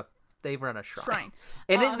they run a shrine.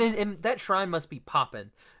 And that shrine must be popping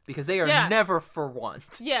because they are never for want.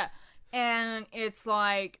 Yeah. And it's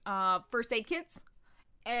like first aid kits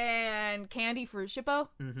and candy for Shippo.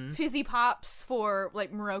 Mm-hmm. Fizzy Pops for,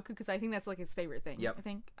 like, Moroku, because I think that's, like, his favorite thing. Yep.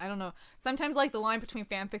 I don't know. Sometimes, like, the line between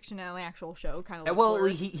fanfiction and the actual show kind of, like, well,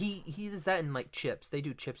 blurs. he does that in, like, chips. They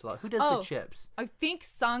do chips a lot. Who does the chips? I think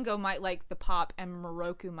Sango might like the pop, and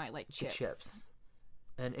Moroku might like chips. The chips.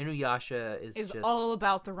 And Inuyasha is just all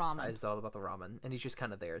about the ramen. It's all about the ramen, and he's just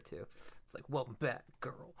kind of there too. It's like, welcome back,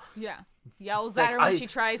 girl. Yeah, yells at her when she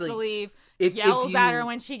tries to leave. Yells at her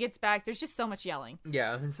when she gets back. There's just so much yelling.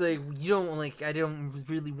 Yeah, it's like I don't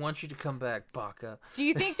really want you to come back, Baka. Do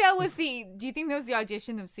you think that was the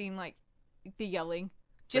audition of seeing like the yelling,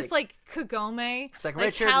 just like Kagome? It's like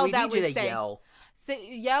Richard, we need you to yell. So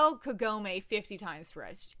yell Kagome 50 times for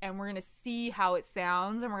us, and we're gonna see how it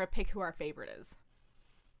sounds, and we're gonna pick who our favorite is.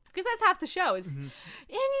 Because that's half the show is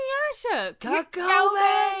Inuyasha,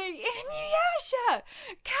 Kagome, Inuyasha,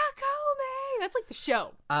 Kagome. That's like the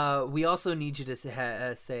show. We also need you to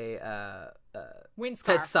say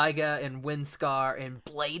Windscar, Tetsaiga and Windscar and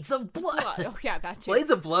Blades of Blood. Oh yeah, that too.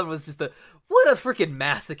 Blades of Blood was just what a freaking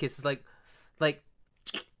masochist. Like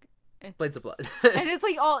Blades of Blood. And it's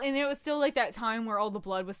like and it was still like that time where all the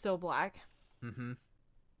blood was still black. Mm-hmm.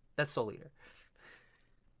 That's Soul Eater.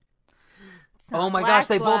 Oh my gosh,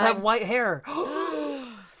 they both have white hair.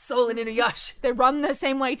 Soul and Inuyasha. They run the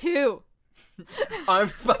same way too.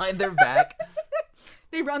 Arms behind their back.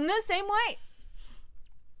 They run the same way.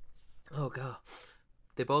 Oh god.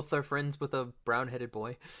 They both are friends with a brown-headed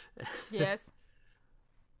boy. Yes.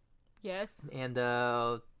 Yes. And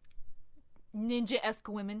ninja-esque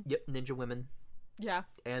women. Yep, ninja women. Yeah.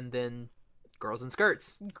 And then girls in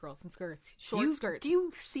skirts. Girls in skirts. Short skirts. Do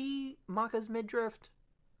you see Maka's midriff?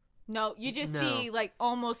 No, you just see like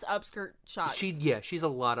almost upskirt shots. She's a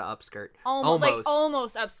lot of upskirt.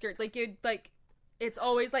 Almost upskirt. Like you it's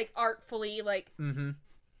always like artfully like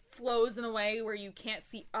flows in a way where you can't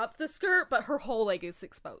see up the skirt, but her whole leg is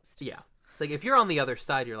exposed. Yeah. It's like if you're on the other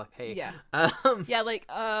side, you're like, hey. Yeah. Yeah, like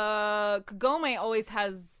Kagome always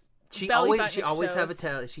has she belly always have a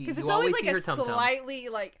tail. Because it's always like a slightly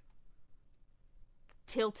like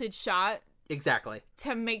tilted shot. Exactly.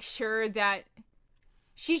 To make sure that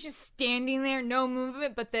she's just standing there, no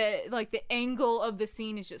movement, but the angle of the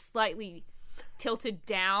scene is just slightly tilted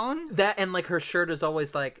down. That and like her shirt is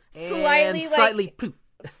always like slightly poof.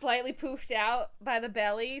 Slightly poofed out by the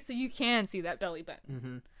belly, so you can see that belly button.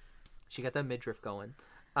 Mm-hmm. She got that midriff going.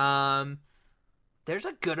 There's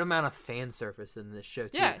a good amount of fan service in this show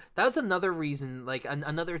too. Yeah. That's another reason, like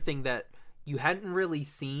another thing that you hadn't really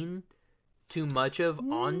seen too much of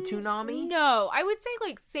on Toonami. No, I would say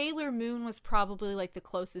like Sailor Moon was probably like the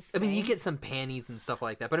closest thing. I mean, you get some panties and stuff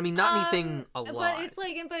like that, but I mean, not anything a lot. But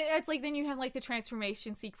it's like then you have like the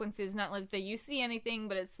transformation sequences, not like that you see anything,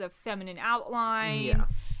 but it's a feminine outline. Yeah.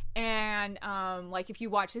 And like if you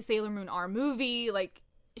watch the Sailor Moon R movie, like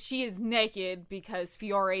she is naked because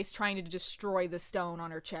Fiore's trying to destroy the stone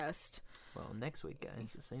on her chest. Well, next week, guys,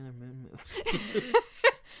 the Sailor Moon movie.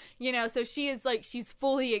 You know, so she is like, she's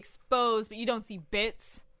fully exposed, but you don't see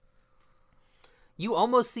bits. You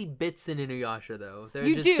almost see bits in Inuyasha, though. They're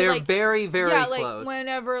like, very, very close. Yeah, like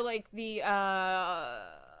whenever, like, the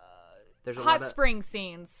there's a hot spring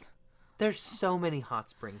scenes. There's so many hot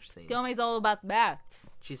spring scenes. Gome's all about the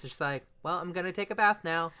baths. She's just like, well, I'm gonna take a bath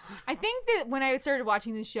now. I think that when I started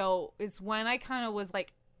watching this show is when I kind of was,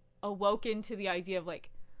 like, awoken to the idea of,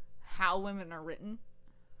 like, how women are written.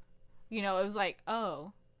 You know, it was like,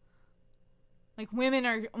 oh. Like, women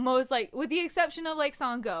are most, like, with the exception of, like,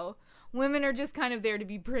 Sango, women are just kind of there to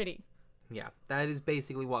be pretty. Yeah, that is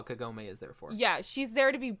basically what Kagome is there for. Yeah, she's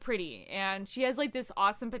there to be pretty, and she has, like, this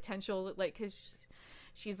awesome potential, like, because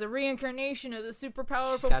she's a reincarnation of the super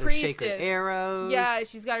powerful priestess. She's got her sacred arrows. Yeah,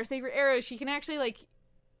 she's got her sacred arrows. She can actually, like,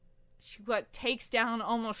 she, takes down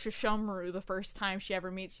almost Shishomaru the first time she ever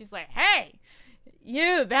meets. She's like, hey,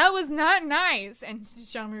 you, that was not nice. And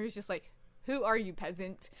Shishomaru's just like, who are you,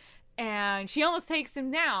 peasant? And she almost takes him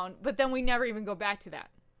down, but then we never even go back to that.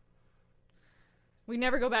 We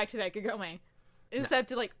never go back to that Kagome. Except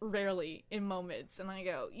to, like, rarely in moments. And I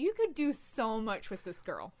go, you could do so much with this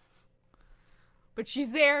girl. But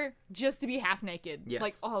she's there just to be half naked. Yes.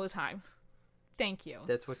 Like, all the time. Thank you.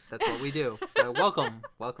 That's what we do. Welcome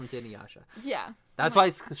to Inuyasha. Yeah. That's why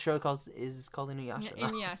the show is called Inuyasha.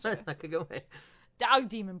 Inuyasha. Not Kagome. Dog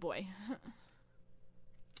Demon Boy.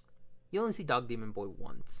 You only see Dog Demon Boy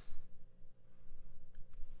once.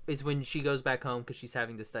 It's when she goes back home because she's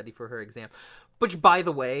having to study for her exam. Which, by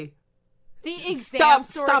the way,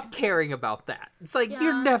 stop caring about that. It's like,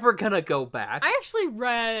 you're never gonna go back. I actually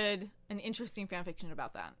read an interesting fanfiction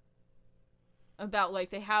about that. About,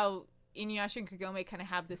 like, how Inuyasha and Kagome kind of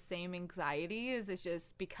have the same anxieties. It's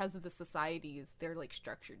just because of the societies, they're like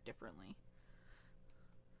structured differently.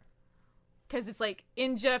 Because it's like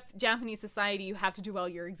in Japanese society, you have to do well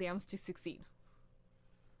your exams to succeed.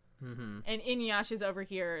 Mm-hmm. And Inuyasha's over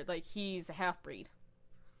here, like, he's a half-breed.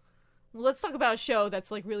 Well, let's talk about a show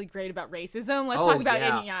that's like really great about racism. Let's talk about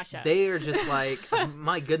Inuyasha. They are just like,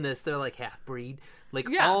 my goodness, they're like half-breed. Like,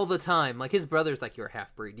 all the time. Like, his brother's like, you're a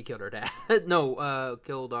half-breed. You killed our dad. No,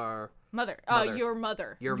 killed our... Mother. Your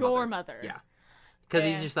mother. Your mother. Yeah. Because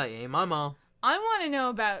he's just like, hey, my mom. I want to know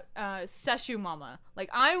about Sesshu Mama. Like,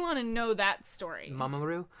 I want to know that story.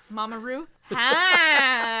 Mamaru? Mamaru?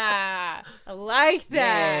 Ha! I like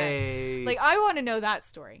that. Yay. Like, I want to know that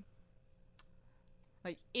story.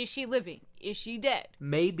 Like, is she living? Is she dead?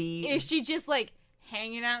 Maybe. Is she just, like,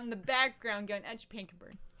 hanging out in the background going, Japan can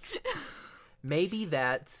burn? Maybe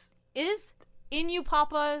that's... Is Inu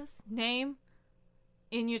Papa's name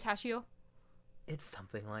Inu Tashio? It's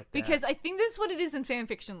something like that. Because I think this is what it is in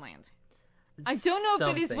fanfiction land. I don't know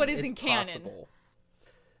if it is what is in canon.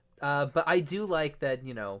 But I do like that,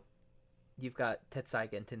 you know, you've got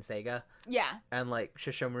Tetsaiga and Tenseiga. Yeah. And, like,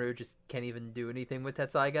 Sesshomaru just can't even do anything with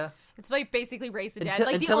Tetsaiga. It's like basically raise the dead.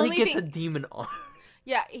 Until he gets a demon arm.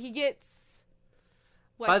 Yeah, he gets...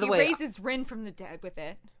 What, By the way, raises Rin from the dead with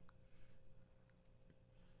it.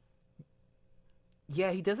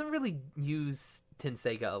 Yeah, he doesn't really use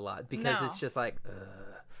Tenseiga a lot because it's just like,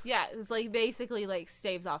 Yeah, it's like basically like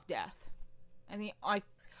staves off death. And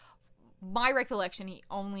my recollection, he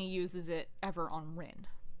only uses it ever on Rin.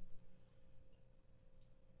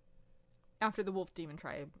 After the Wolf Demon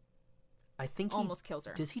Tribe I think almost kills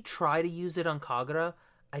her. Does he try to use it on Kagura?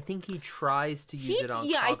 I think he tries to use it on Kagura.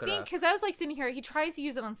 Yeah, I think, because I was like sitting here, he tries to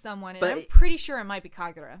use it on someone, and I'm pretty sure it might be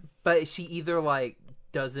Kagura. But she either like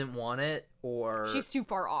doesn't want it, or she's too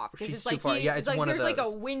far off. She's it's too like far. Yeah, it's like one of there's those.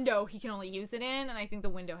 like a window he can only use it in, and I think the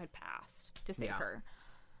window had passed to save her.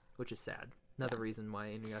 Which is sad. Another reason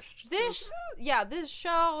why Inuyasha this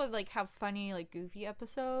show would like have funny, like goofy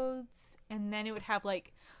episodes, and then it would have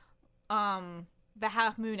like the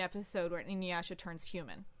Half Moon episode where Inuyasha turns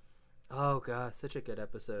human. Oh god, such a good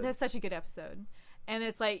episode. That's such a good episode. And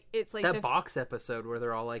it's like that box episode where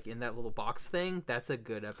they're all like in that little box thing. That's a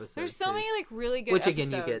good episode. There's so many like really good episodes. Which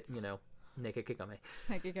again you get, you know, Naked Kagome.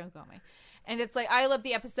 Naked Kagome. And it's like, I love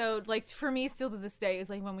the episode, like for me still to this day, is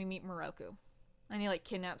like when we meet Moroku and he like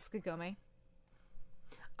kidnaps Kagome.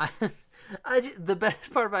 The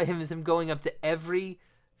best part about him is him going up to every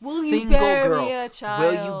Will single you bear girl. Me a child?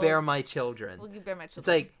 Will you bear my children? Will you bear my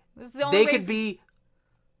children? It's like they could be,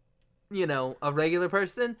 you know, a regular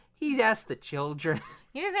person. He asked the children.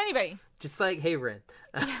 He asked anybody. Just like, hey, Rin.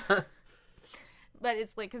 But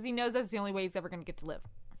it's like, because he knows that's the only way he's ever going to get to live.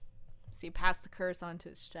 So he passed the curse on to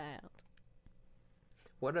his child.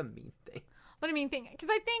 What a mean thing. What a mean thing. Because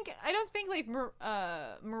I don't think like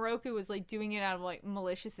Moroku was like doing it out of like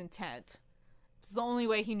malicious intent. It's the only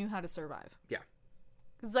way he knew how to survive. Yeah.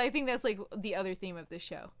 Because I think that's like the other theme of this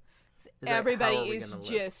show. Everybody is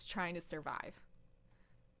just trying to survive.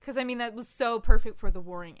 Because I mean, that was so perfect for the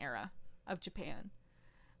warring era of Japan.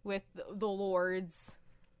 With the lords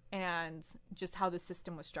and just how the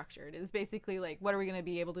system was structured. It was basically like, what are we going to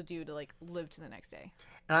be able to do to like live to the next day?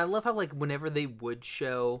 And I love how like whenever they would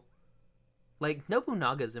show, like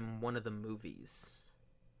Nobunaga's in one of the movies.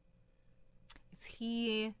 Is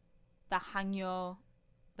he the Hanyo,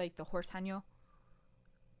 like the horse Hanyo?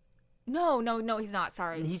 No, he's not.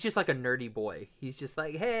 Sorry. He's just like a nerdy boy. He's just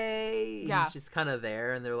like, hey. Yeah. He's just kind of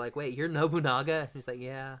there. And they're like, wait, you're Nobunaga? And he's like,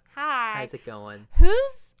 yeah. Hi. How's it going?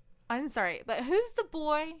 I'm sorry, but who's the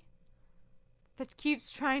boy that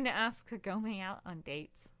keeps trying to ask Kagome out on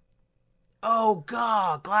dates? Oh,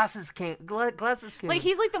 God. Glasses King. Like,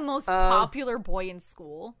 he's like the most popular boy in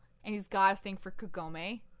school. And he's got a thing for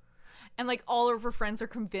Kagome. And like all of her friends are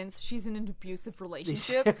convinced she's in an abusive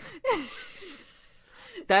relationship.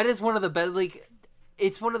 That is one of the best, like,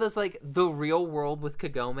 it's one of those, like, the real world with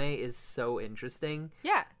Kagome is so interesting.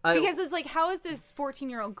 Yeah, because it's like, how is this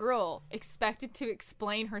 14-year-old girl expected to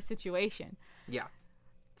explain her situation? Yeah.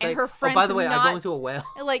 And like, her friends by the way, I'm going to a whale.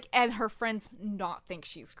 Like, and her friends not think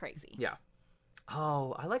she's crazy. Yeah.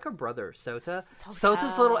 Oh, I like her brother, Sota.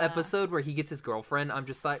 Sota's little episode where he gets his girlfriend, I'm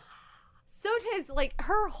just like... Sota's, like,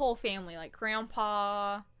 her whole family, like,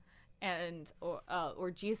 grandpa... and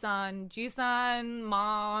or Jisan,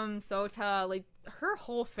 mom, Sota, like her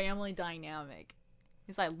whole family dynamic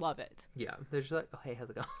is, I love it. Yeah, they're just like, oh hey, how's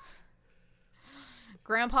it going?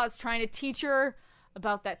 Grandpa's trying to teach her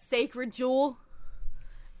about that sacred jewel,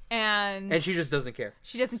 and she just doesn't care.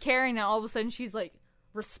 She doesn't care, and then all of a sudden she's like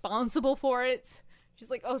responsible for it. She's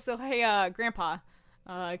like, oh, so hey, Grandpa,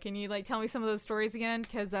 Can you like tell me some of those stories again?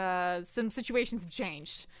 Because some situations have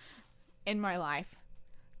changed in my life.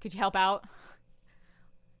 Could you help out?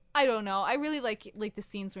 I don't know. I really like the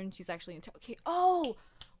scenes when she's actually in Tokyo. Oh,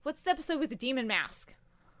 what's the episode with the demon mask?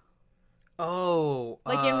 Oh,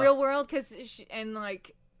 like in real world, because and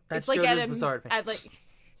like that's it's like JoJo's Bizarre Adventure. at like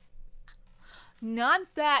not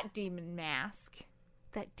that demon mask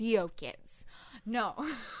that Dio gets. No.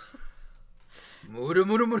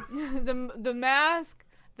 The mask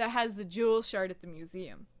that has the jewel shard at the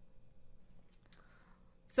museum.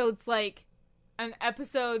 So it's like an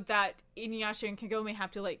episode that Inuyasha and Kagome have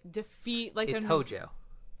to like defeat like it's Hojo.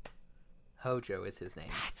 Hojo is his name.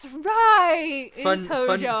 That's right. Fun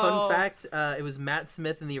fact, it was Matt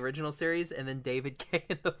Smith in the original series and then David Kay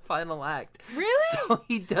in the final act. Really? So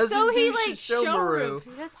he doesn't do Shishomaru. He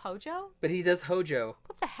does Hojo? But he does Hojo.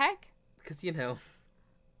 What the heck? Because, you know.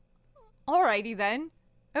 Alrighty then.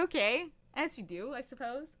 Okay. As you do, I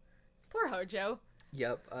suppose. Poor Hojo.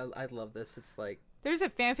 Yep. I love this. It's like... There's a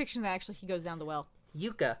fanfiction that actually he goes down the well.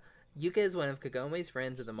 Yuka. Yuka is one of Kagome's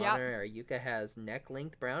friends of the modern era. Yuka has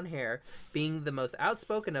neck-length brown hair, being the most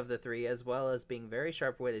outspoken of the three, as well as being very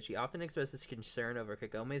sharp-witted. She often expresses concern over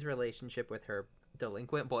Kagome's relationship with her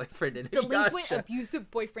delinquent boyfriend Inuyasha. Delinquent, abusive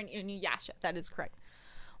boyfriend Inuyasha. That is correct.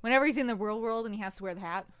 Whenever he's in the real world and he has to wear the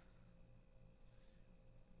hat.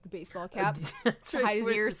 The baseball cap. That's right. Hide his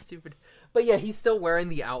ears. But yeah, he's still wearing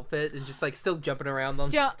the outfit and just like still jumping around on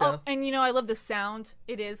stuff. Oh, and you know, I love the sound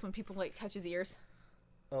it is when people like touch his ears.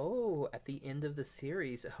 Oh, at the end of the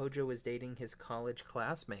series, Hojo was dating his college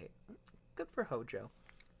classmate. Good for Hojo.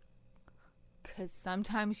 Because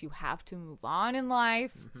sometimes you have to move on in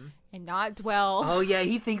life and not dwell. Oh, yeah,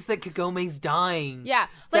 he thinks that Kagome's dying. Yeah,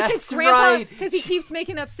 like his grandpa, because he keeps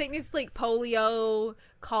making up sickness like polio,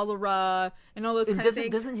 cholera, and all those kind of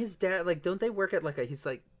things. Doesn't his dad, like, don't they work at like a, he's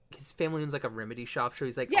like, his family owns like a remedy shop, so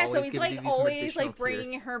he's like so he's like always like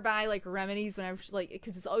bringing her by like remedies whenever she, like,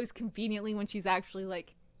 because it's always conveniently when she's actually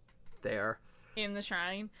like there in the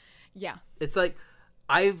shrine. Yeah, it's like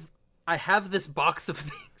I have this box of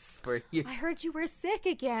things for you. I heard you were sick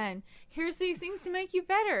again. Here's these things to make you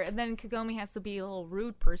better. And then Kagome has to be a little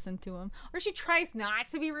rude person to him, or she tries not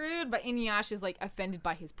to be rude, but Inuyasha is like offended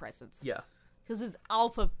by his presence. Yeah, because his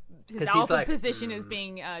alpha like, position is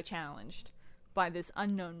being challenged by this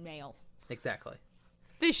unknown male. Exactly.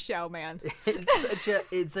 This show, man.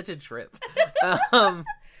 it's such a trip.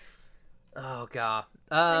 Oh god.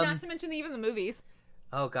 Not to mention even the movies.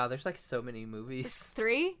 Oh god, there's like so many movies. It's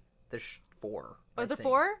 3? There's 4. Oh, the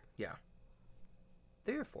 4? Yeah.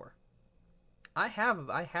 3 or 4. I had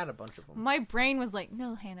a bunch of them. My brain was like,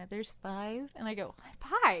 no, Hannah, there's 5. And I go,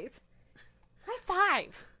 5? Why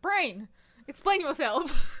 5? Brain, explain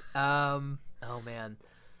yourself. Oh man.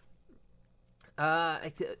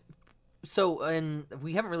 So, and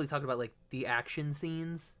we haven't really talked about like the action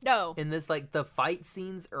scenes. No. In this, like the fight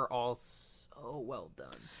scenes are all so well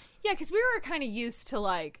done. Yeah, because we were kind of used to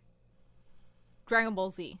like Dragon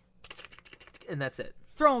Ball Z, and that's it.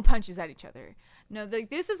 Throwing punches at each other. No,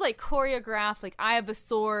 like this is like choreographed. Like I have a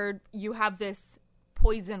sword, you have this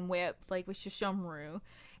poison whip, like with Shishomaru,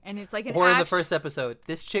 and it's like an. Or in the first episode,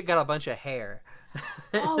 this chick got a bunch of hair.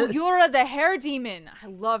 Oh, Yura the hair demon. I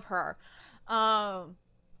love her.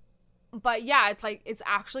 But yeah, it's like it's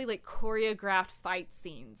actually like choreographed fight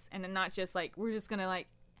scenes, and then not just like we're just gonna like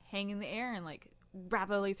hang in the air and like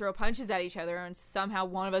rapidly throw punches at each other, and somehow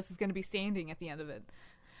one of us is gonna be standing at the end of it.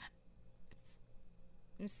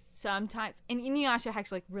 Sometimes, and Inuyasha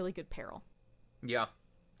has like really good peril. Yeah,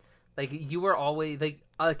 like you were always like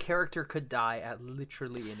a character could die at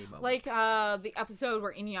literally any moment. Like the episode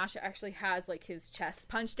where Inuyasha actually has like his chest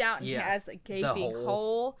punched out, and he has a gaping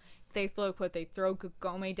hole. They throw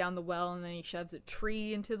Kagome down the well, and then he shoves a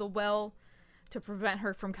tree into the well to prevent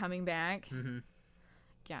her from coming back. Mm-hmm.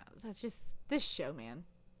 Yeah, that's just this show, man.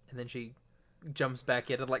 And then she jumps back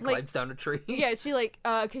in and like climbs down a tree. Yeah, she like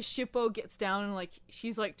because Shippo gets down and like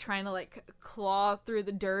she's like trying to like claw through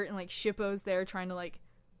the dirt, and like Shippo's there trying to like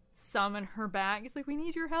summon her back. It's like, we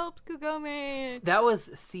need your help, Kagome. That was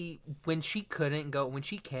when she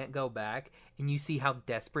can't go back, and you see how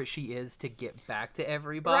desperate she is to get back to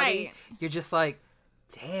everybody. Right. You're just like,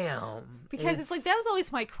 damn. Because it's like that was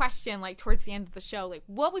always my question. Like towards the end of the show, like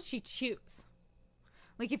what would she choose?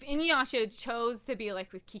 Like if Inuyasha chose to be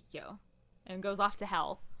like with Kikyo and goes off to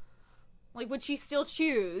hell, like would she still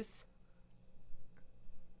choose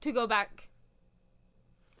to go back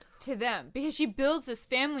to them? Because she builds this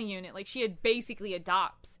family unit, like she had basically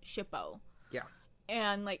adopts Shippo. Yeah.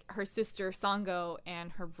 And like her sister Sango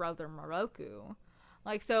and her brother Moroku.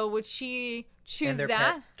 Like, so would she choose and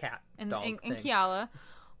that? Pet cat and Kiala?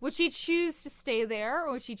 Would she choose to stay there,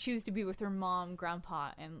 or would she choose to be with her mom, grandpa,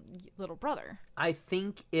 and little brother? I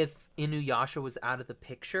think if Inuyasha was out of the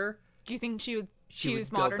picture... Do you think she would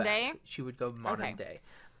choose modern day? She would go modern day.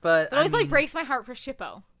 But it always, like, breaks my heart for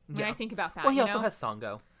Shippo when I think about that. Well, he also has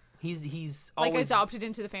Sango. He's always... Like, adopted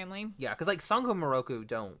into the family? Yeah, because, like, Sango and Moroku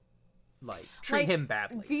don't, like, treat him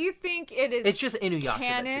badly. Do you think it is... It's just Inuyasha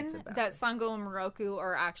canon that Sango and Moroku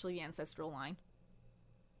are actually the ancestral line?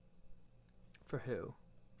 For who?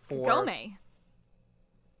 Kagome.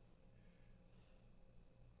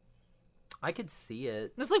 I could see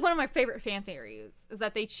it. That's like one of my favorite fan theories, is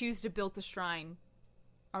that they choose to build the shrine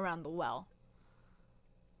around the well.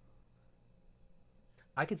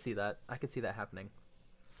 I could see that. I could see that happening.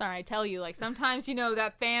 Sorry, I tell you, like, sometimes, you know,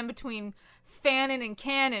 that fan between fanon and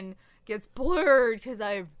canon gets blurred because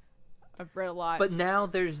I've read a lot. But now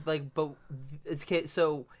there's, like, but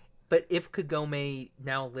if Kagome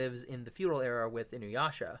now lives in the feudal era with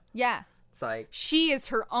Inuyasha, yeah, it's like she is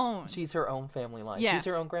her own. She's her own family line. Yeah. She's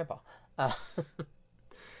her own grandpa.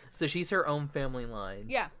 So she's her own family line.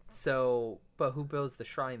 Yeah. So, but who builds the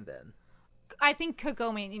shrine then? I think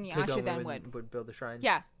Kagome and Inuyasha then would build the shrine.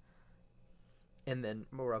 Yeah. And then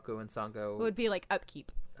Moroku and Sango would be like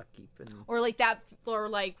upkeep, and or like that, or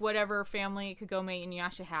like whatever family Kagome and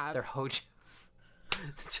Inuyasha have. They're hojos.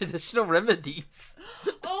 Traditional remedies.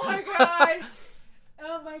 Oh my gosh!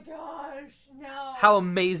 Oh my gosh! No. How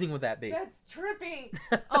amazing would that be? That's trippy.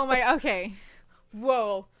 Oh my. Okay.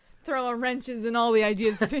 Whoa. Throwing wrenches in all the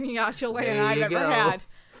ideas of Inuyasha land I've ever had.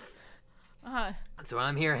 That's why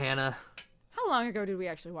I'm here, Hannah. How long ago did we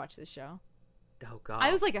actually watch this show? Oh God.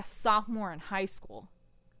 I was like a sophomore in high school.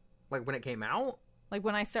 Like when it came out? Like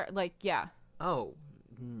when I started, like, yeah. Oh,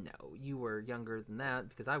 no. You were younger than that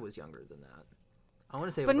because I was younger than that. I want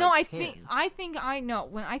to say it but was no, like 10. When I think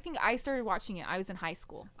I started watching it, I was in high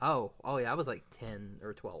school. Oh yeah, I was like 10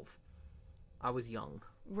 or 12. I was young.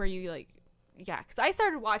 Were you like, yeah, because I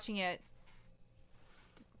started watching it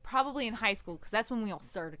probably in high school because that's when we all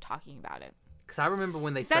started talking about it. Because I remember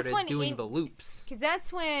when they started doing the loops. Because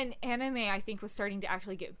that's when anime, I think, was starting to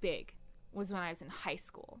actually get big, was when I was in high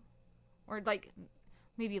school. Or like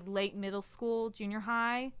maybe late middle school, junior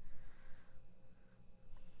high.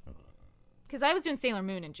 Because I was doing Sailor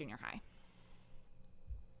Moon in junior high.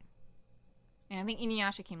 And I think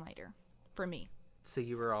Inuyasha came later, for me. So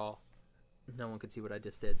you were all... No one could see what I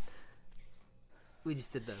just did. We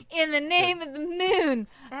just did the... In the name of the moon,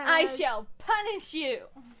 I shall punish you.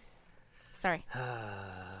 Sorry.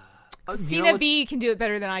 Christina V can do it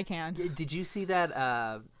better than I can. Did you see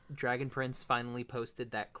that Dragon Prince finally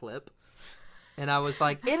posted that clip? And I was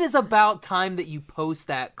like, it is about time that you post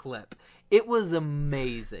that clip. It was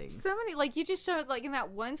amazing. So many, like, you just showed, like, in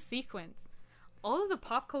that one sequence, all of the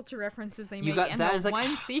pop culture references they make in that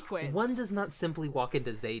one sequence. One does not simply walk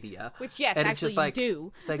into Zadia. Which, yes, and actually you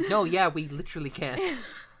do. It's like, no, yeah, we literally can.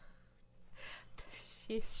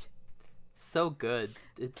 Sheesh. So good.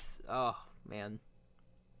 It's, oh, man.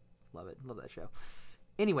 Love it. Love that show.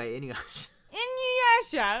 Anyway,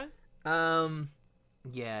 Inuyasha.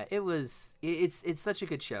 Yeah, it was, it's such a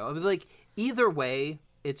good show. I mean, like, either way,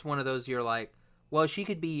 it's one of those you're like, well, she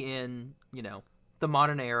could be in, you know, the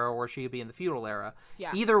modern era or she could be in the feudal era.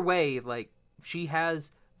 Yeah. Either way, like, she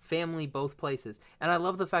has family both places. And I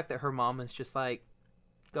love the fact that her mom is just like,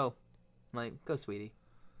 go. Like, go, sweetie.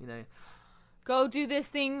 You know? Go do this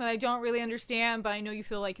thing that I don't really understand, but I know you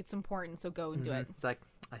feel like it's important, so go and do it. It's like,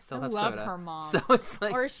 I still have soda. I love her mom. So it's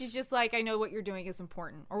like... Or she's just like, I know what you're doing is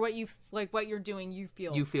important. Or what you're doing you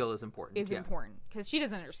feel is important. Is important. Because she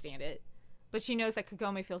doesn't understand it. But she knows that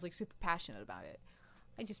Kagome feels like super passionate about it.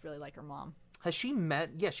 I just really like her mom. Has she met?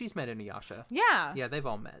 Yeah, she's met Inuyasha. Yeah. Yeah, they've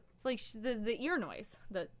all met. It's like the ear noise.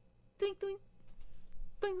 The doink doink.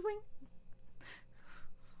 Doink doink.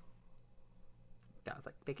 That was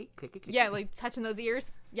like clicky, clicky, clicky. Yeah, like touching those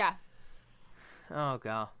ears. Yeah. Oh,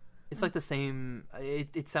 God. It's like the same...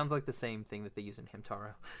 It sounds like the same thing that they use in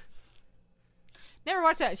Hamtaro. Never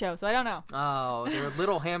watched that show, so I don't know. Oh, they're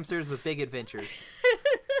little hamsters with big adventures.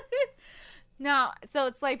 No, so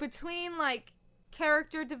it's like between like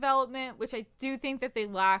character development, which I do think that they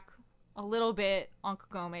lack a little bit on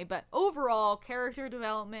Kagome, but overall character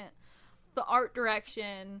development, the art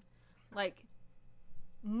direction, like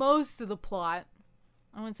most of the plot.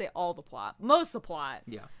 I wouldn't say all the plot. Most of the plot.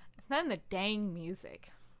 Yeah. Then the dang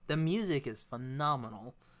music. The music is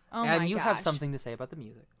phenomenal. Oh my gosh. And you have something to say about the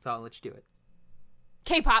music, so I'll let you do it.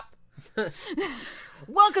 K-pop.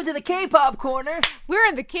 Welcome to the K-pop corner. We're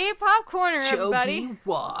in the K-pop corner, everybody.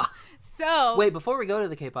 Chogi-wa. So wait, before we go to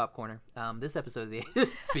the K-pop corner, this episode of the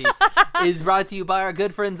Speak is brought to you by our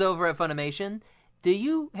good friends over at Funimation. Do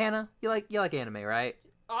you, Hannah? You like anime, right?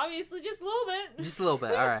 Obviously, just a little bit. Just a little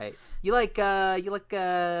bit. All right. You like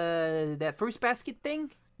that Fruits Basket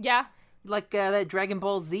thing? Yeah. You like that Dragon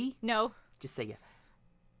Ball Z? No. Just say yeah.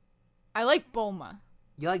 I like Bulma.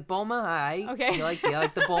 You like Bulma? All right. Okay. You like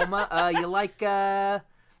the Bulma? You like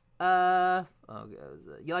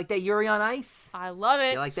you like that Yuri on Ice? I love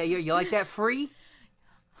it. You like that Free?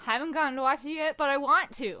 Haven't gotten to watch it yet, but I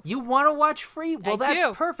want to. You want to watch Free? Well, that's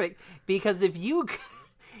do. perfect, because if you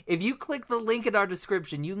click the link in our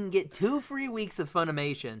description, you can get 2 free weeks of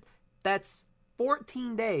Funimation. That's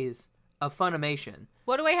 14 days of Funimation.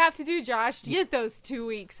 What do I have to do, Josh, to get those 2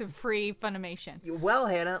 weeks of free Funimation? Well,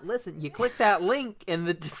 Hannah, listen, you click that link in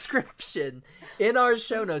the description in our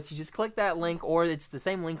show notes. You just click that link, or it's the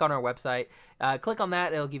same link on our website. Click on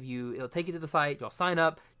that. It'll take you to the site. You'll sign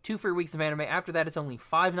up. 2 free weeks of anime. After that, it's only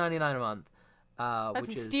 $5.99 a month. That's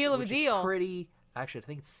a steal of a deal. Pretty. Actually, I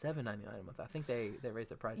think it's $7.99 a month. I think they raised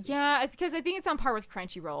their prices. Yeah, it's because I think it's on par with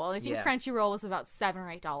Crunchyroll. I think Crunchyroll was about $7 or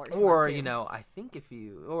 $8. Or I think if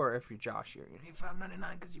you're Josh, you're gonna need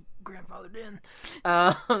 $5.99 because you grandfathered in.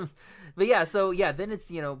 But yeah, so yeah, then it's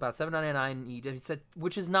about $7.99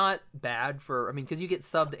 which is not bad for because you get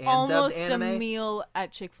subbed and dubbed anime. Almost a meal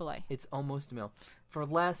at Chick-fil-A. It's almost a meal for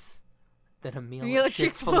less than a meal at at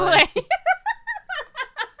Chick-fil-A.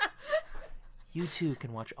 You too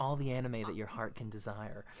can watch all the anime that your heart can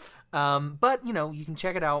desire. But you can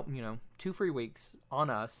check it out, 2 free weeks on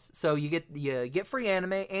us. So you get free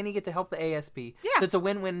anime and you get to help the ASP. Yeah. So it's a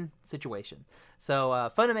win-win situation. So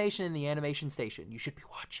Funimation and the Animation Station, you should be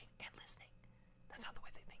watching and listening. That's not the way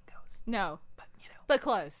the thing goes. No. But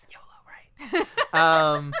close. YOLO,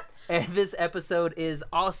 right? And this episode is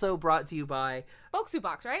also brought to you by Boxu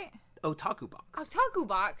Box, right? Otaku Box. Otaku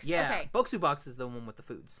Box? Yeah. Okay. Boxu Box is the one with the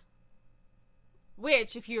foods.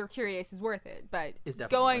 Which, if you're curious, is worth it. But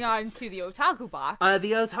going on to the Otaku Box.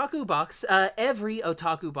 The Otaku Box. Every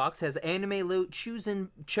Otaku Box has anime loot chosen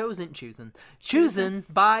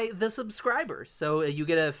by the subscribers. So you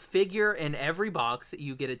get a figure in every box.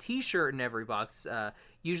 You get a T-shirt in every box.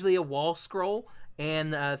 Usually a wall scroll.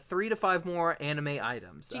 And 3 to 5 more anime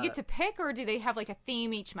items. Do you get to pick, or do they have a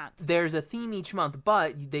theme each month? There's a theme each month,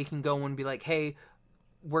 but they can go and be like, hey,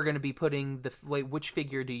 we're going to be putting which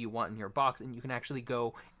figure do you want in your box, and you can actually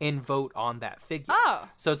go and vote on that figure. Oh.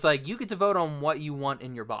 So it's you get to vote on what you want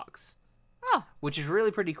in your box. Oh. Which is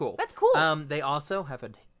really pretty cool. That's cool. They also have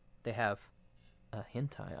a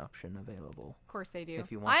hentai option available. Of course they do.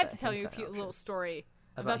 If you want I have to tell you a little story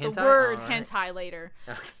about the hentai? word right. hentai later.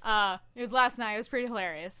 Okay. It was last night. It was pretty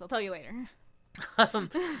hilarious. I'll tell you later.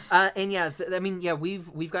 And yeah,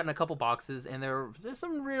 we've gotten a couple boxes, and there's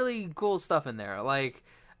some really cool stuff in there.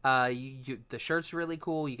 The shirt's really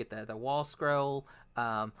cool. You get the wall scroll.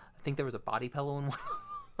 I think there was a body pillow in one.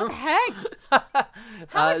 What the heck?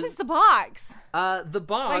 How much is the box? The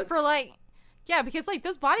box because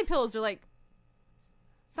those body pillows are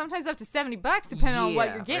sometimes up to $70 depending on what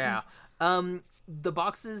you're getting. Yeah. The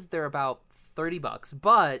boxes, they're about $30,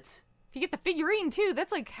 but if you get the figurine too,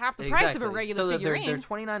 that's half the price of a regular figurine. So they're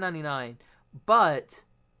 $29.99, but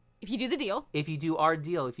if you do the deal, if you do our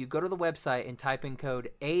deal, if you go to the website and type in code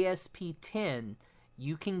ASP10,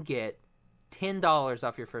 you can get $10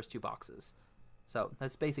 off your first 2 boxes. So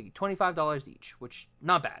that's basically $25 each, which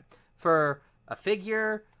not bad for a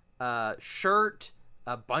figure, a shirt,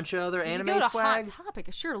 a bunch of other anime swag. You go to Hot Topic,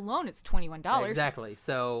 a shirt alone is $21. Exactly.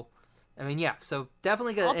 So, so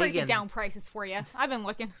definitely good. I'll break it down prices for you. I've been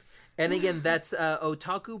looking. And again, that's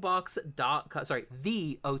otakubox.com. Sorry,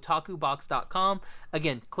 theotakubox.com.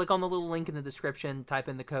 Again, click on the little link in the description, type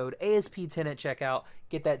in the code ASP10 at checkout,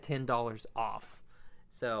 get that $10 off.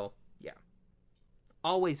 So, yeah.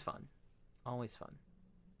 Always fun. Always fun.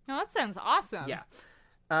 Oh, that sounds awesome. Yeah.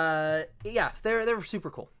 They're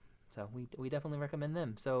super cool. So we definitely recommend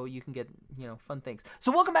them. So you can get, fun things. So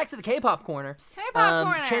welcome back to the K-pop corner. K-pop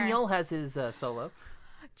corner. Chen Yul has his solo.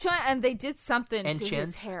 And they did something to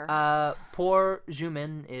his hair. Poor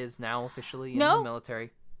Jumin is now officially in the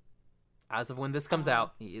military. As of when this comes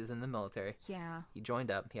out, he is in the military. Yeah. He joined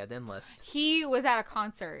up. He had to enlist. He was at a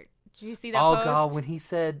concert. Did you see that post? Oh, God, when he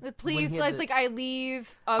said... Please, I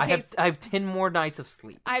leave. Okay, I have 10 more nights of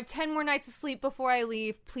sleep. I have 10 more nights of sleep before I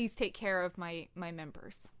leave. Please take care of my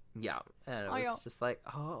members. Yeah. And it was just my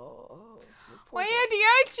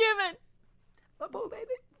anti-Jimin. My poor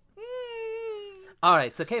baby. All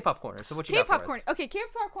right, so K-pop corner. So what you got for us? Corner. Okay,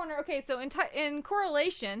 K-pop corner. Okay, so in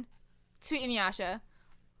correlation to Inuyasha,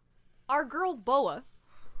 our girl Boa,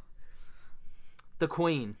 the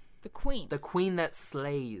queen that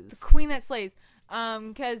slays. The queen that slays.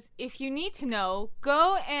 Because if you need to know,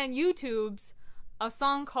 go and YouTube's a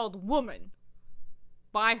song called "Woman"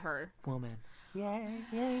 by her. Woman. Yeah.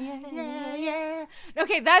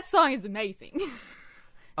 Okay, that song is amazing.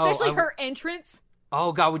 Especially her entrance.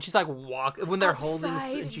 Oh god, when she's like when they're holding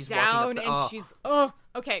and she's down walking upside, and she's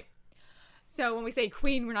okay. So when we say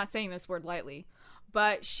queen, we're not saying this word lightly.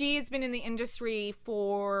 But she's been in the industry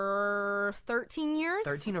for 13 years.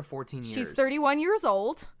 13 or 14 years. She's 31 years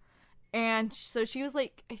old. And so she was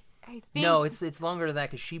like, I think... No, it's longer than that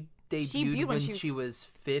because she debuted when she was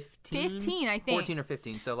 15? 15, I think. 14 or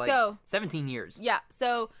 15, so 17 years. Yeah,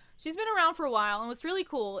 so she's been around for a while. And what's really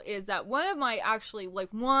cool is that one of my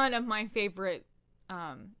favorite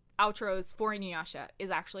outros for Inuyasha is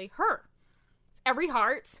actually her. It's Every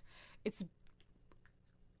Heart.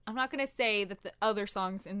 I'm not going to say that the other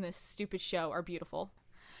songs in this stupid show are beautiful.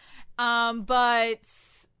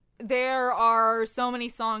 But there are so many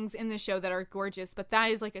songs in the show that are gorgeous, but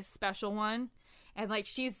that is like a special one. And like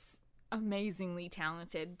she's amazingly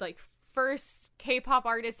talented. Like first K-pop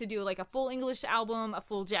artist to do like a full English album, a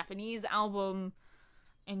full Japanese album,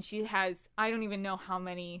 and she has I don't even know how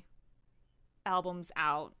many albums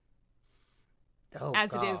out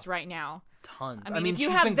it is right now. Tons. I mean, if you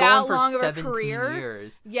she's have been that going long for of a career,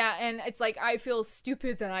 years. Yeah, and it's like I feel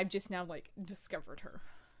stupid that I've just now like discovered her.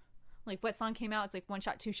 Like what song came out? It's like One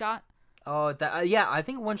Shot, Two Shot. Oh, yeah, I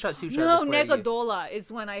think One Shot, Two Shot. No, Negodola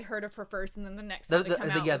is when I heard of her first, and then the next song that came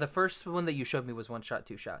out. Yeah, the first one that you showed me was One Shot,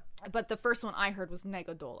 Two Shot. But the first one I heard was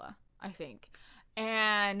Negodola, I think,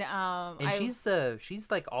 and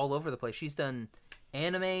she's like all over the place. She's done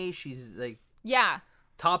anime. She's like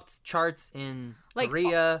topped charts in like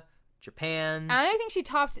Korea, Japan, and I think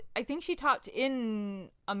she topped in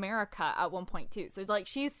America at one point too. So like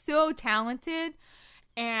she's so talented,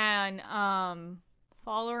 and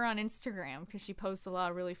follow her on Instagram because she posts a lot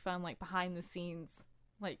of really fun like behind the scenes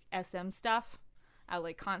like SM stuff at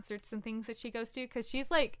like concerts and things that she goes to, because she's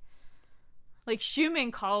like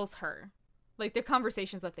Schumann calls her, like the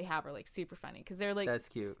conversations that they have are like super funny because they're like, that's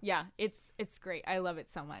cute. Yeah, it's great. I love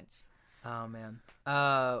it so much. Oh man.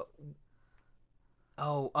 Oh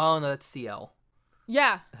no, that's CL.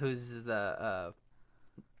 Yeah. Who's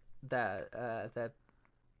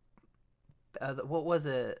what was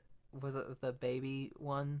it? Was it the baby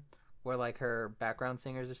one where like her background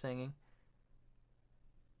singers are singing?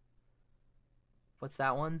 What's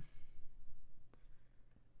that one?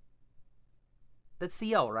 That's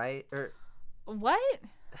CL, right? Or what?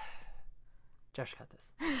 Josh got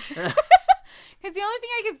this. Because the only thing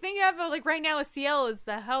I can think of like right now is CL is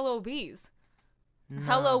the Hello Bees. No.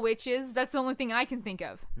 Hello Witches. That's the only thing I can think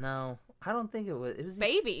of. No, I don't think it was. It was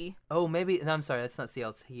Baby. Oh, maybe. No, I'm sorry. That's not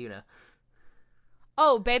CL. It's Hyuna.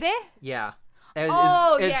 Oh, Baby? Yeah. It's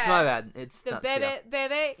my bad. It's the not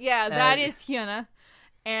Baby. Yeah, that is Hyuna.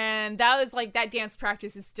 And that was like, that dance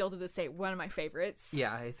practice is still to this day one of my favorites.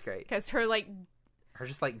 Yeah, it's great. Because her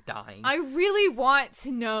just like dying. I really want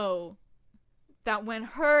to that when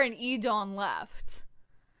her and Edon left,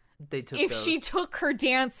 she took her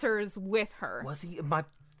dancers with her. My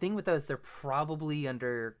thing with those, they're probably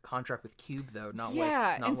under contract with Cube though,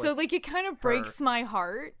 so like it kind of breaks my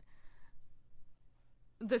heart,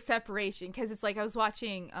 the separation, because it's like I was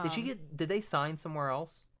watching. Did they sign somewhere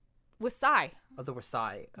else? With Psy. Oh, they were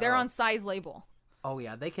Psy. They're on Psy's label. Oh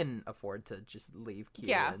yeah, they can afford to just leave Cube.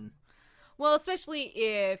 Yeah. Well, especially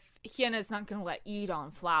if Hyena's not gonna let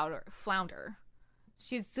Edon flounder.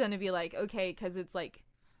 She's gonna be like, okay, because it's like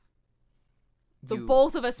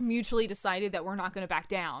both of us mutually decided that we're not gonna back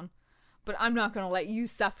down, but I'm not gonna let you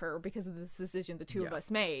suffer because of this decision the two of us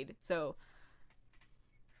made. So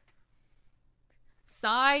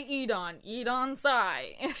Psy, Edon,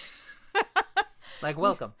 Psy. Like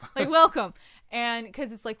welcome. And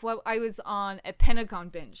because it's like I was on a Pentagon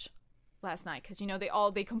binge last night, because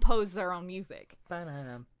they compose their own music.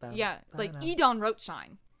 Yeah, like Edon wrote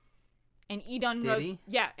Shine. And Edon wrote,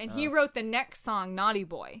 he wrote the next song, Naughty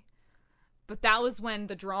Boy. But that was when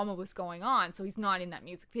the drama was going on, so he's not in that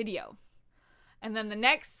music video. And then the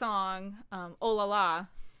next song, Oh La La,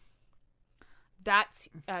 that's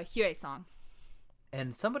Hue's song.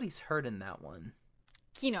 And somebody's hurt in that one.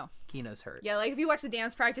 Kino's hurt. Yeah, like if you watch the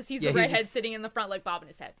dance practice, he's the redhead sitting in the front, like bobbing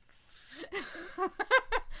his head.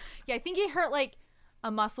 Yeah, I think he hurt like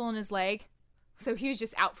a muscle in his leg. So he was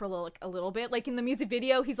just out for a little bit. Like in the music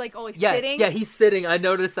video, he's like always sitting. Yeah, he's sitting. I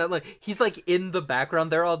noticed that. Like he's like in the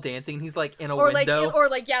background. They're all dancing, and he's like in a window. In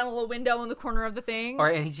a little window in the corner of the thing.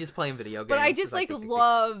 And he's just playing video games. But I just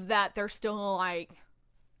love that they're still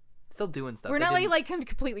still doing stuff. We're not like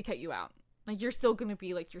completely cut you out. Like you're still gonna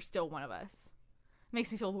be like you're still one of us.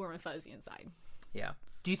 Makes me feel warm and fuzzy inside. Yeah.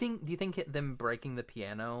 Do you think them breaking the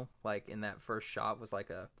piano like in that first shot was like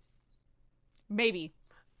a maybe?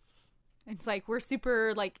 It's like we're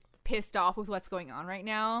super like pissed off with what's going on right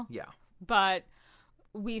now. Yeah. But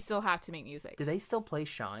we still have to make music. Do they still play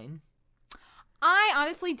Shine? I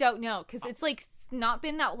honestly don't know, because it's like not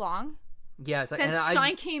been that long. Yeah, since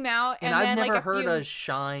Shine came out, and I've then never like heard a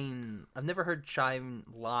Shine. I've never heard Shine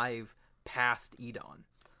live past Edon.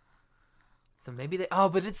 So maybe they. Oh,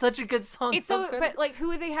 but it's such a good song. It's so, but like, who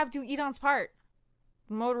would they have do Edon's part?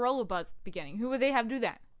 Motorola Buzz at the beginning. Who would they have do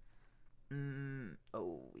that?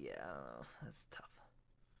 Oh yeah, that's tough.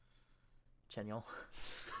 Chenyol.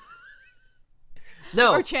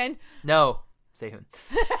 No. Or Chen. No. Sehun.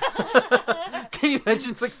 Can you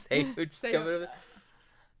imagine like Sehun just coming over?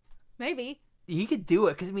 Maybe. He could do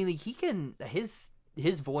it, because I mean, like, he can, his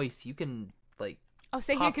voice, you can like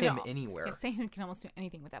pop him anywhere. Yeah, Sehun can almost do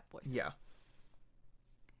anything with that voice. Yeah.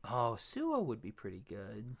 Oh, Suho would be pretty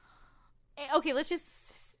good. Okay, let's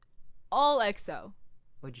just all EXO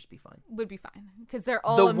Would just be fine. Would be fine, because they're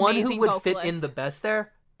all the amazing one who would vocalists. fit in the best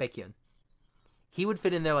there, Baekhyun. He would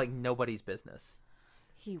fit in there like nobody's business.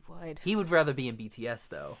 He would. He would rather be in BTS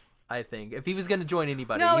though. I think if he was going to join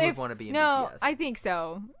anybody, he would want to be in BTS. No, I think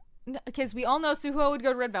so, because we all know Suho would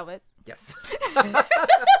go to Red Velvet. Yes.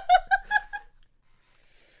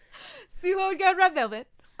 Suho would go to Red Velvet.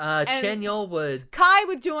 Chenyol would. Kai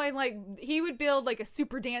would join, like, he would build like a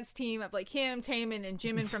super dance team of like him, Taemin, and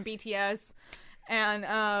Jimin from BTS. And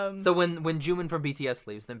so when Jimin from BTS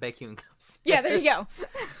leaves, then Baekhyun comes. Yeah, there you go.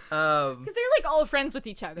 Because they're like all friends with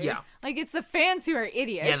each other. Yeah, like it's the fans who are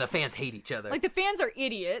idiots. Yeah, the fans hate each other. Like the fans are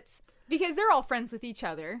idiots because they're all friends with each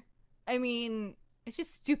other. I mean, it's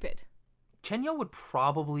just stupid. Chenyol would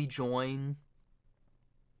probably join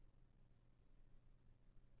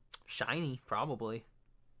Shiny, probably.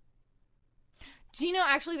 Do you know,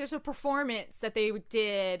 actually, there's a performance that they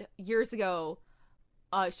did years ago.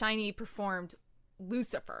 Shiny performed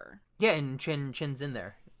Lucifer. Yeah, and Chen's in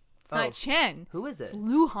there. It's not Chen. Who is it? It's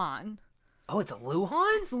Luhan. Oh, it's a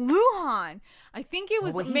Luhan? It's Luhan. I think it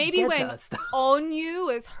was maybe when Onyu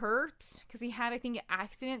was hurt, because he had, I think, an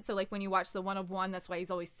accident. So, like, when you watch the 1 of 1, that's why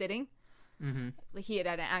he's always sitting. Mm-hmm. Like, he had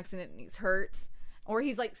an accident and he's hurt. Or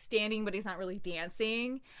he's, like, standing, but he's not really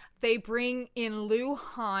dancing. They bring in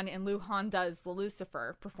Luhan, and Luhan does the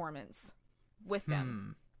Lucifer performance with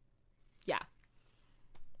them. Yeah.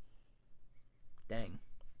 Dang.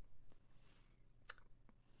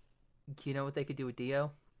 Do you know what they could do with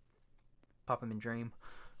Dio? Pop him in Dream.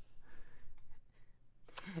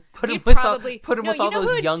 Put him with all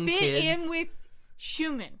those young kids. Fit in with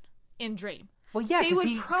Schumann in Dream. Well, yeah,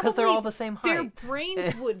 because they're all the same height. Their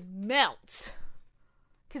brains would melt.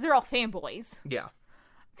 Because they're all fanboys. Yeah.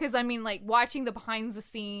 Because, I mean, like, watching the behind the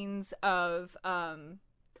scenes of...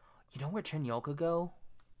 You know where Chenyol could go?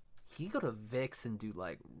 He could go to VIX and do,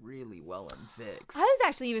 like, really well in VIX. I was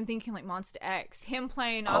actually even thinking, like, Monsta X. Him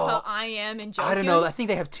playing off of I Am and Jonghyun. I don't know. I think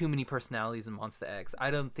they have too many personalities in Monsta X.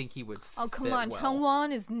 I don't think he would Oh, come on.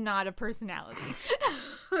 Tongwon is not a personality.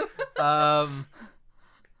 I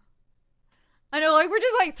know, like, we're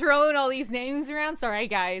just, like, throwing all these names around. Sorry,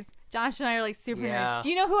 guys. Josh and I are, like, super nerds. Do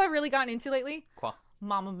you know who I've really gotten into lately? Qua.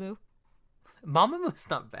 Mamamoo. Mamamoo's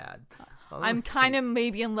not bad. I'm kind of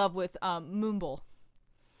maybe in love with Moonbul.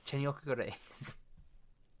 Chenyol could go to Ace.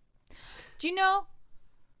 Do you know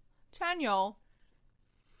Chenyol?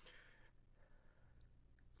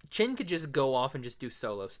 Chin could just go off and just do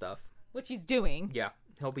solo stuff. Which he's doing. Yeah,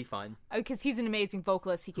 he'll be fine. Because he's an amazing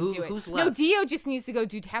vocalist. He can do it. Who's left? No, Dio just needs to go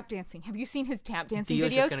do tap dancing. Have you seen his tap dancing videos?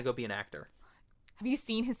 Dio's just going to go be an actor. Have you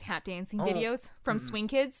seen his tap dancing videos from Swing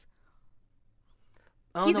Kids?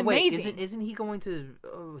 Oh, he's amazing. Wait, isn't he going to...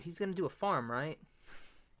 Oh, he's going to do a farm, right?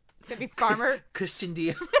 It's going to be farmer. Christian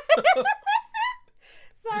Dio.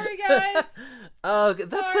 Sorry, guys. Oh,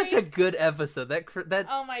 that's such a good episode. That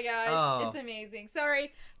Oh my gosh, It's amazing.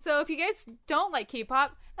 Sorry. So if you guys don't like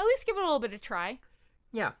K-pop, at least give it a little bit of try.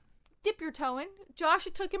 Yeah. Dip your toe in. Josh,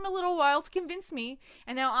 it took him a little while to convince me,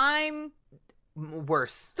 and now I'm...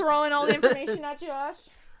 worse. Throwing all the information at Josh.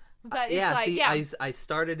 But it's I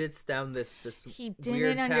started it down this he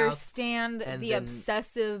didn't understand the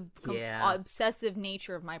obsessive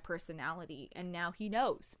nature of my personality, and now he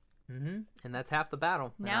knows. Mm-hmm. And that's half the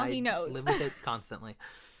battle. Now he knows. Live with it constantly.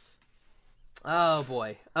 Oh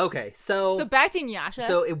boy. Okay, so back to Inuyasha.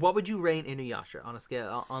 So what would you rate Inuyasha on a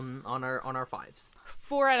scale on our 5s?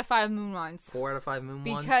 4 out of 5 Moonwons. 4 out of 5 Moonwons.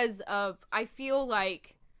 Because of I feel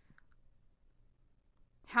like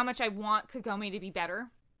how much I want Kagome to be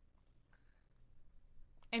better.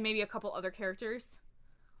 And maybe a couple other characters.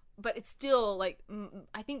 But it's still, like,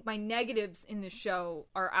 I think my negatives in the show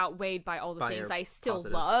are outweighed by all the things I still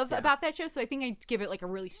love about that show. So I think I'd give it, like, a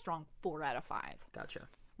really strong 4 out of 5. Gotcha.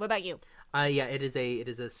 What about you? Yeah, it is a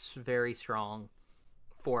very strong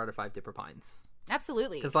 4 out of 5 Dipper Pines.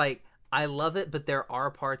 Absolutely. Because, like, I love it, but there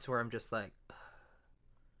are parts where I'm just like,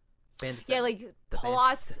 yeah, like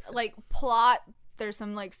plot. There's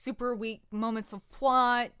some like super weak moments of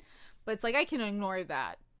plot, but it's like I can ignore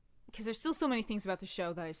that because there's still so many things about the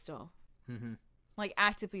show that I still like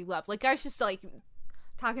actively love. Like I was just like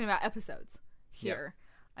talking about episodes here.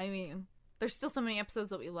 Yep. I mean, there's still so many episodes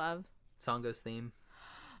that we love. Songo's theme.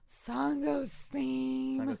 Songo's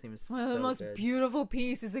theme is one of the most beautiful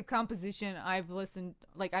pieces of composition I've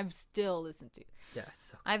still listened to. Yeah,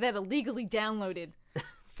 it's so I've had it illegally downloaded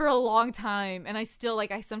for a long time, and I still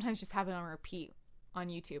I sometimes just have it on repeat on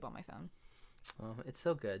YouTube on my phone. Oh, it's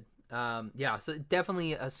so good. Yeah, so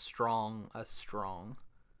definitely a strong.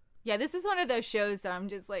 Yeah, this is one of those shows that I'm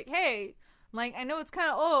just like, hey, like I know it's kind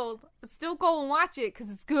of old, but still go and watch it because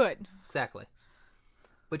it's good. Exactly.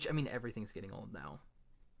 Which I mean, everything's getting old now.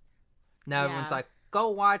 Now everyone's like, go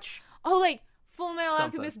watch. Oh, like Full Metal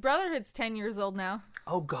Alchemist Brotherhood's 10 years old now.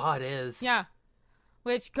 Oh God, is. Yeah.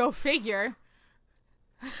 Which go figure.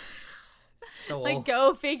 So like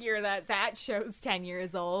go figure that show's 10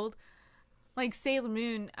 years old. Like Sailor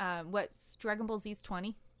Moon, what's Dragon Ball Z's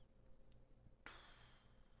 20?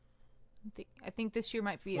 I think this year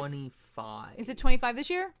might be 25. Is it 25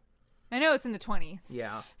 this year? I know it's in the 20s.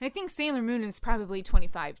 Yeah. And I think Sailor Moon is probably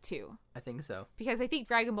 25 too. I think so. Because I think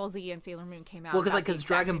Dragon Ball Z and Sailor Moon came out. Well, because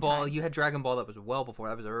Dragon Ball, you had Dragon Ball that was well before.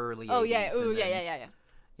 That was early. Oh 80s, yeah. Ooh, yeah.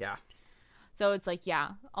 Yeah. So it's like, yeah,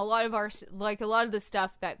 a lot of the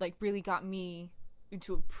stuff that like really got me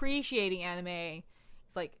into appreciating anime is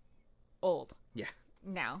like old. Yeah.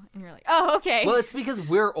 Now. And you're like, oh, okay. Well, it's because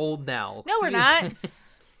we're old now. No, we're not.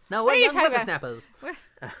 No, we're young whippersnappers. We're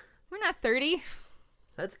not 30.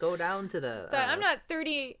 Let's go down to the... So I'm not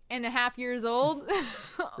 30 and a half years old.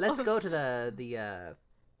 Let's go to the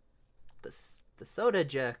soda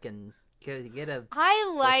jerk and get a...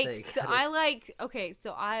 I like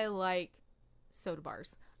soda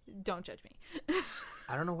bars. Don't judge me.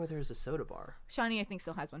 I don't know where there's a soda bar. Shawnee, I think,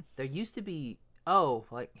 still has one. There used to be... Oh,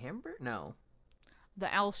 like Hamburg? No.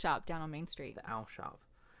 The Owl Shop down on Main Street. The Owl Shop.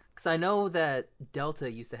 Because I know that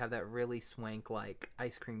Delta used to have that really swank, like,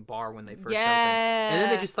 ice cream bar when they first opened. And then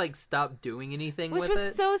they just, like, stopped doing anything with it. Which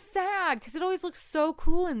was so sad, because it always looked so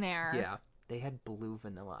cool in there. Yeah. They had blue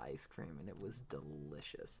vanilla ice cream, and it was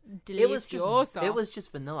delicious. Delicioso. It was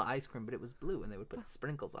just vanilla ice cream, but it was blue, and they would put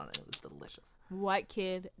sprinkles on it. It was delicious. What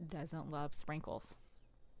kid doesn't love sprinkles?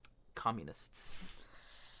 Communists.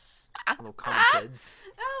 Little common kids.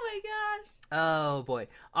 Oh my gosh. Oh boy.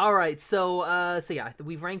 All right. So yeah,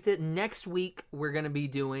 we've ranked it. Next week we're gonna be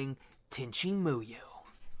doing Tenchi Muyo.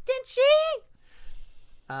 Tenchi.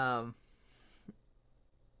 I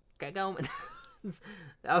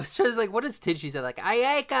was just like, what does Tenchi say? Like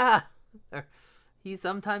Ayaka. He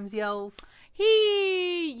sometimes yells.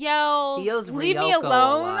 He yells leave Ryoko me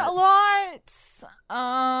alone a lot.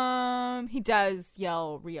 He does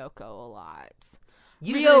yell Ryoko a lot.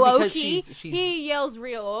 Ryo-Oki. He yells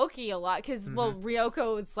Ryo-Oki a lot because, well,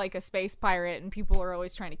 Ryoko is like a space pirate and people are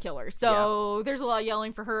always trying to kill her. So there's a lot of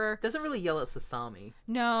yelling for her. Doesn't really yell at Sasami.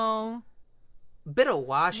 No. Bit of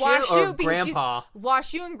Washu or Grandpa?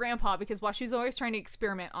 Washu and Grandpa, because Washu's always trying to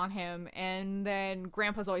experiment on him, and then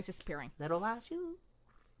Grandpa's always disappearing. Little Washu?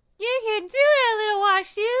 You can do it, little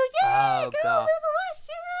Washu! Yeah, oh, go, God.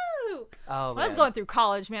 little Washu! Oh, when I was going through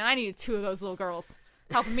college, man, I needed 2 of those little girls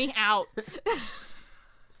helping me out.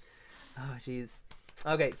 Oh, jeez.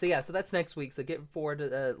 Okay, so yeah, so that's next week. So get forward to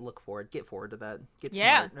that. Get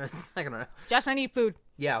smart. I don't know. Josh, I need food.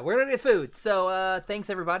 Yeah, we're gonna get food. So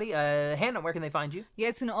thanks everybody. Hannah, where can they find you? You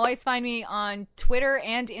guys can always find me on Twitter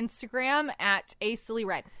and Instagram at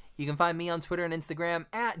asillyred. You can find me on Twitter and Instagram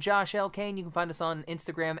at Josh L. Kane. You can find us on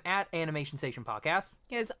Instagram at Animation Station Podcast.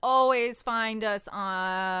 You guys always find us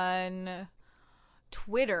on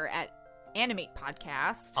Twitter at Animate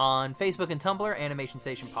Podcast. On Facebook and Tumblr, Animation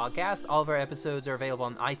Station Podcast. All of our episodes are available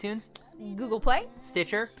on iTunes, Google Play,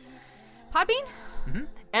 Stitcher, Podbean,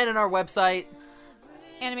 and on our website,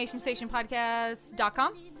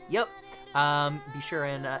 animationstationpodcast.com. Yep. Be sure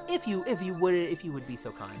and if you would be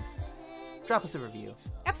so kind, drop us a review.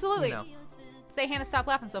 Absolutely. Say, Hannah, stop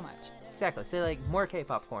laughing so much. Exactly. Say like more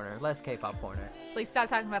K-pop corner, less K-pop corner. It's like stop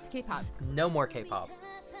talking about the K-pop. No more K-pop.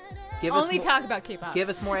 Talk about K-pop. Give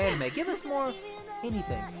us more anime. Give us more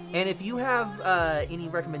anything. And if you have any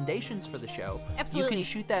recommendations for the show, absolutely, you can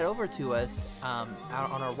shoot that over to us out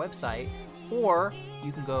on our website, or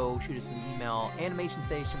you can go shoot us an email,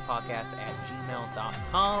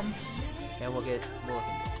 animationstationpodcast@gmail.com, and we'll look into it.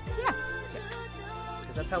 Yeah.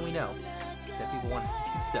 Because that's how we know. that people want us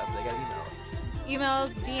to do stuff, they gotta email us. Emails,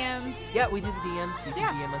 DM. Yeah, we do the DMs. You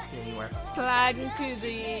can DM us anywhere. Slide into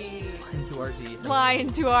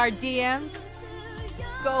our DMs.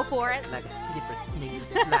 Go for it. Like a flipper snake,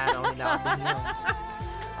 slide on it out the DMs.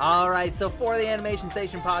 All right, so for the Animation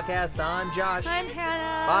Station podcast, I'm Josh. I'm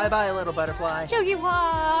Hannah. Bye-bye, little butterfly. Chogi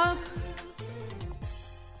Wong.